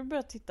sanden och så ska du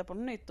börja titta på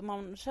nytt och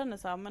man känner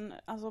så här, men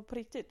alltså på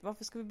riktigt,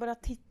 varför ska vi börja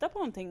titta på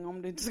någonting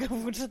om du inte ska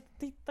fortsätta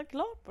titta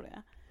klart på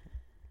det?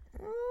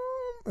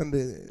 Men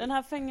det... Den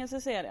här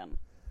fängelseserien,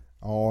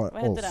 Ja,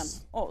 vad heter den?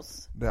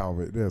 Oss. Det har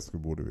vi, det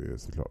borde vi ju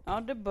såklart.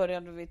 Ja, det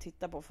började vi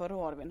titta på förra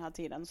året vid den här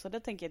tiden, så det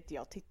tänker inte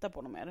jag titta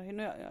på något mer.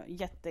 Nu har jag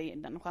gett dig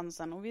den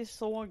chansen och vi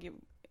såg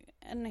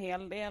en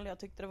hel del. Jag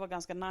tyckte det var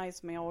ganska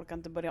nice, men jag orkar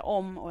inte börja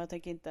om och jag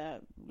tänker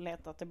inte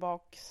leta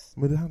tillbaks.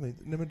 Men det handlar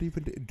inte... Nej, men det är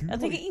för det, Jag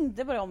tänker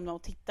inte börja om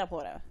och titta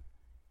på det.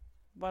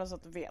 Bara så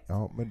att du vet.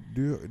 Ja, men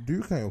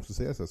du kan ju också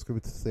säga så här, ska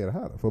vi se det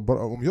här? För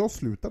bara om jag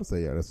slutar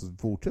säga det så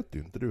fortsätter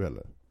ju inte du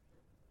heller.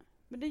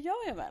 Men det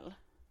gör jag väl?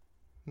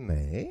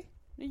 Nej.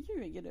 Nu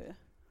ljuger du.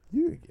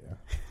 Ljuger jag?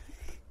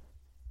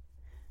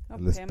 Ja,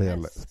 Eller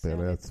PMS,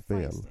 spelar jag ett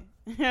spel?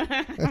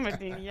 Men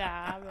din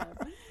jävel.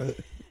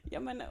 Ja,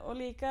 men och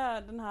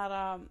lika den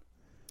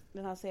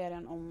här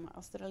serien om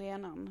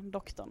australienaren,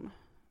 doktorn.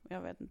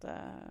 Jag vet inte,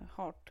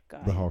 Heart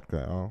Guy. The Heart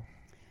Guy, ja.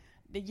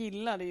 Det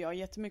gillade jag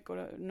jättemycket och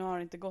nu har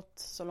det inte gått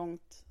så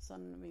långt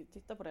sedan vi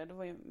tittade på det. Det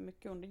var ju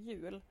mycket under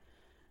jul.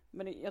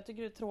 Men jag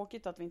tycker det är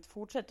tråkigt att vi inte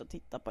fortsätter att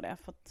titta på det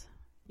för att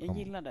jag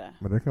gillar det.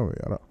 Men det kan vi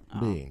göra. Ja.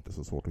 Det är inte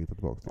så svårt att hitta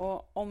tillbaka till.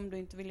 Och om du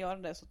inte vill göra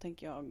det så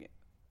tänker jag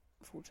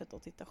fortsätta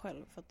att titta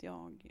själv för att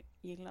jag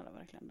gillade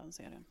verkligen den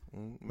serien.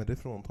 Men det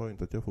fråntar ju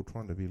inte att jag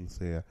fortfarande vill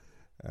se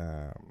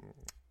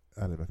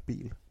Ally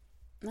McBeal.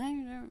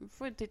 Nej, du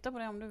får ju titta på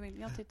det om du vill.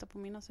 Jag tittar på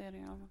mina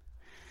serier.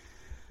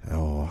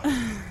 Ja,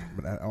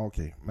 men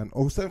okej. Men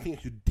och sen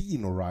finns ju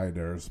Dino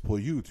Riders på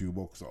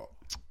YouTube också.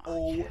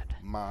 Oh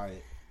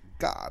my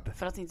god.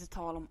 För att inte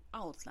tala om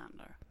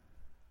Outlander.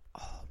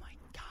 Oh my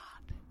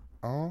god.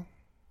 Ja.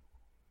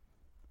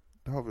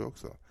 Det har vi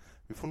också.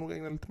 Vi får nog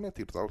ägna lite mer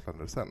tid åt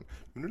Outlander sen.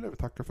 Men nu lär vi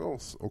tacka för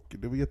oss och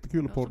det var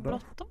jättekul att podda. Jag har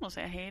så bråttom att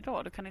säga hej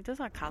då. Du kan inte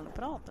så här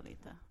kallprata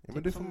lite. Ja, men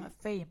typ det som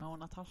får... Fame och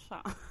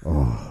Natasha.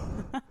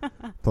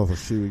 Ta så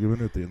 20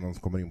 minuter innan de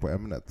kommer in på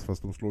ämnet.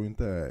 Fast de slår ju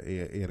inte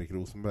Erik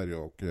Rosenberg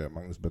och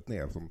Magnus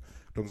Bettner som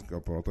de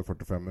ska prata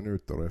 45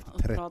 minuter och efter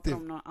 30 pratar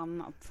om något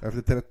annat.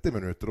 Efter 30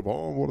 minuter då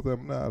bara vårt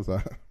ämne är så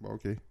här.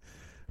 Okej.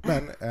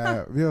 Men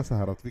vi gör så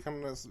här att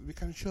vi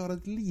kan köra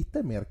ett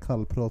lite mer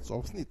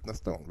kallpratsavsnitt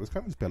nästa gång. Då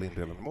kan vi spela in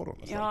redan imorgon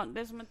nästan. Ja,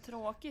 det som är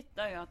tråkigt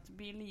är ju att det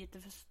blir lite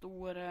för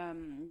stor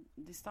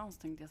distans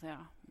tänkte jag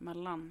säga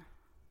mellan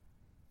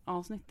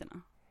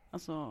avsnitterna.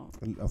 Alltså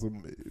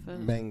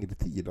mängd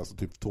tid, alltså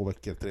typ 2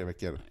 veckor, 3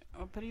 veckor.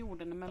 Och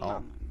perioden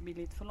emellan blir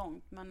lite för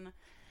långt. Men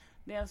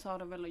dels har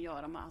det väl att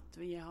göra med att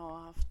vi har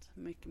haft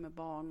mycket med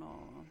barn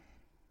och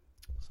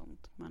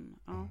sånt. Men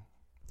ja.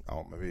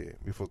 Ja, men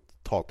vi får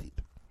ta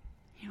tid.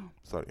 Ja.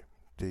 Sorry.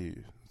 Det är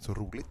ju så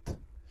roligt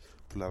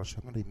att lära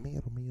känna dig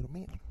mer och mer och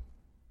mer.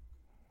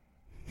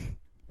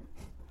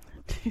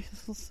 Du är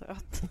så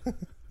söt.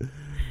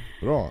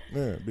 Bra,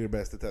 nu blir det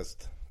bäst i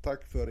test.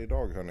 Tack för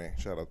idag hörni,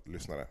 kära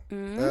lyssnare.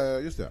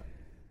 Just det.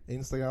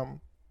 Instagram,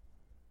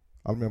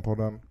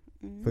 Almenpodden,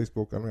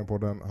 Facebook,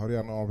 Almenpodden. Hör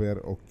gärna av er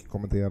och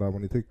kommentera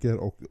vad ni tycker.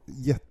 Och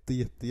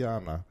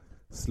jättegärna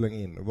släng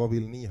in, vad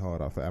vill ni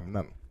höra för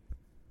ämnen?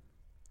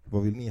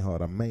 Vad vill ni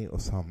höra mig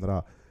och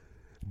Sandra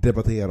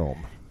debattera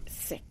om?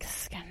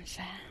 Sex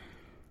kanske.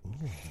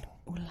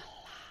 Oh la la.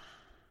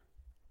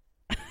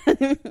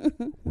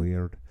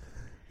 Weird.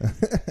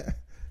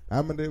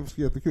 Nej, men det är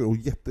jättekul och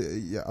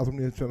alltså om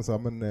ni känner så här,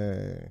 men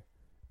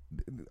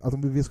alltså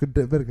om vi ska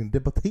verkligen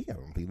debattera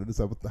någonting och det är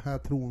så här, att det här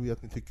tror vi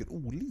att ni tycker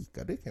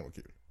olika, det kan vara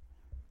kul.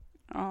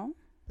 Ja.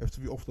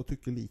 Eftersom vi ofta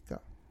tycker lika.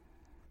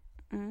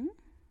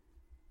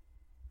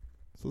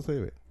 Så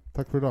säger vi.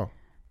 Tack för idag.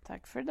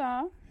 Tack för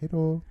idag. Hej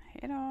då.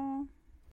 Hej då.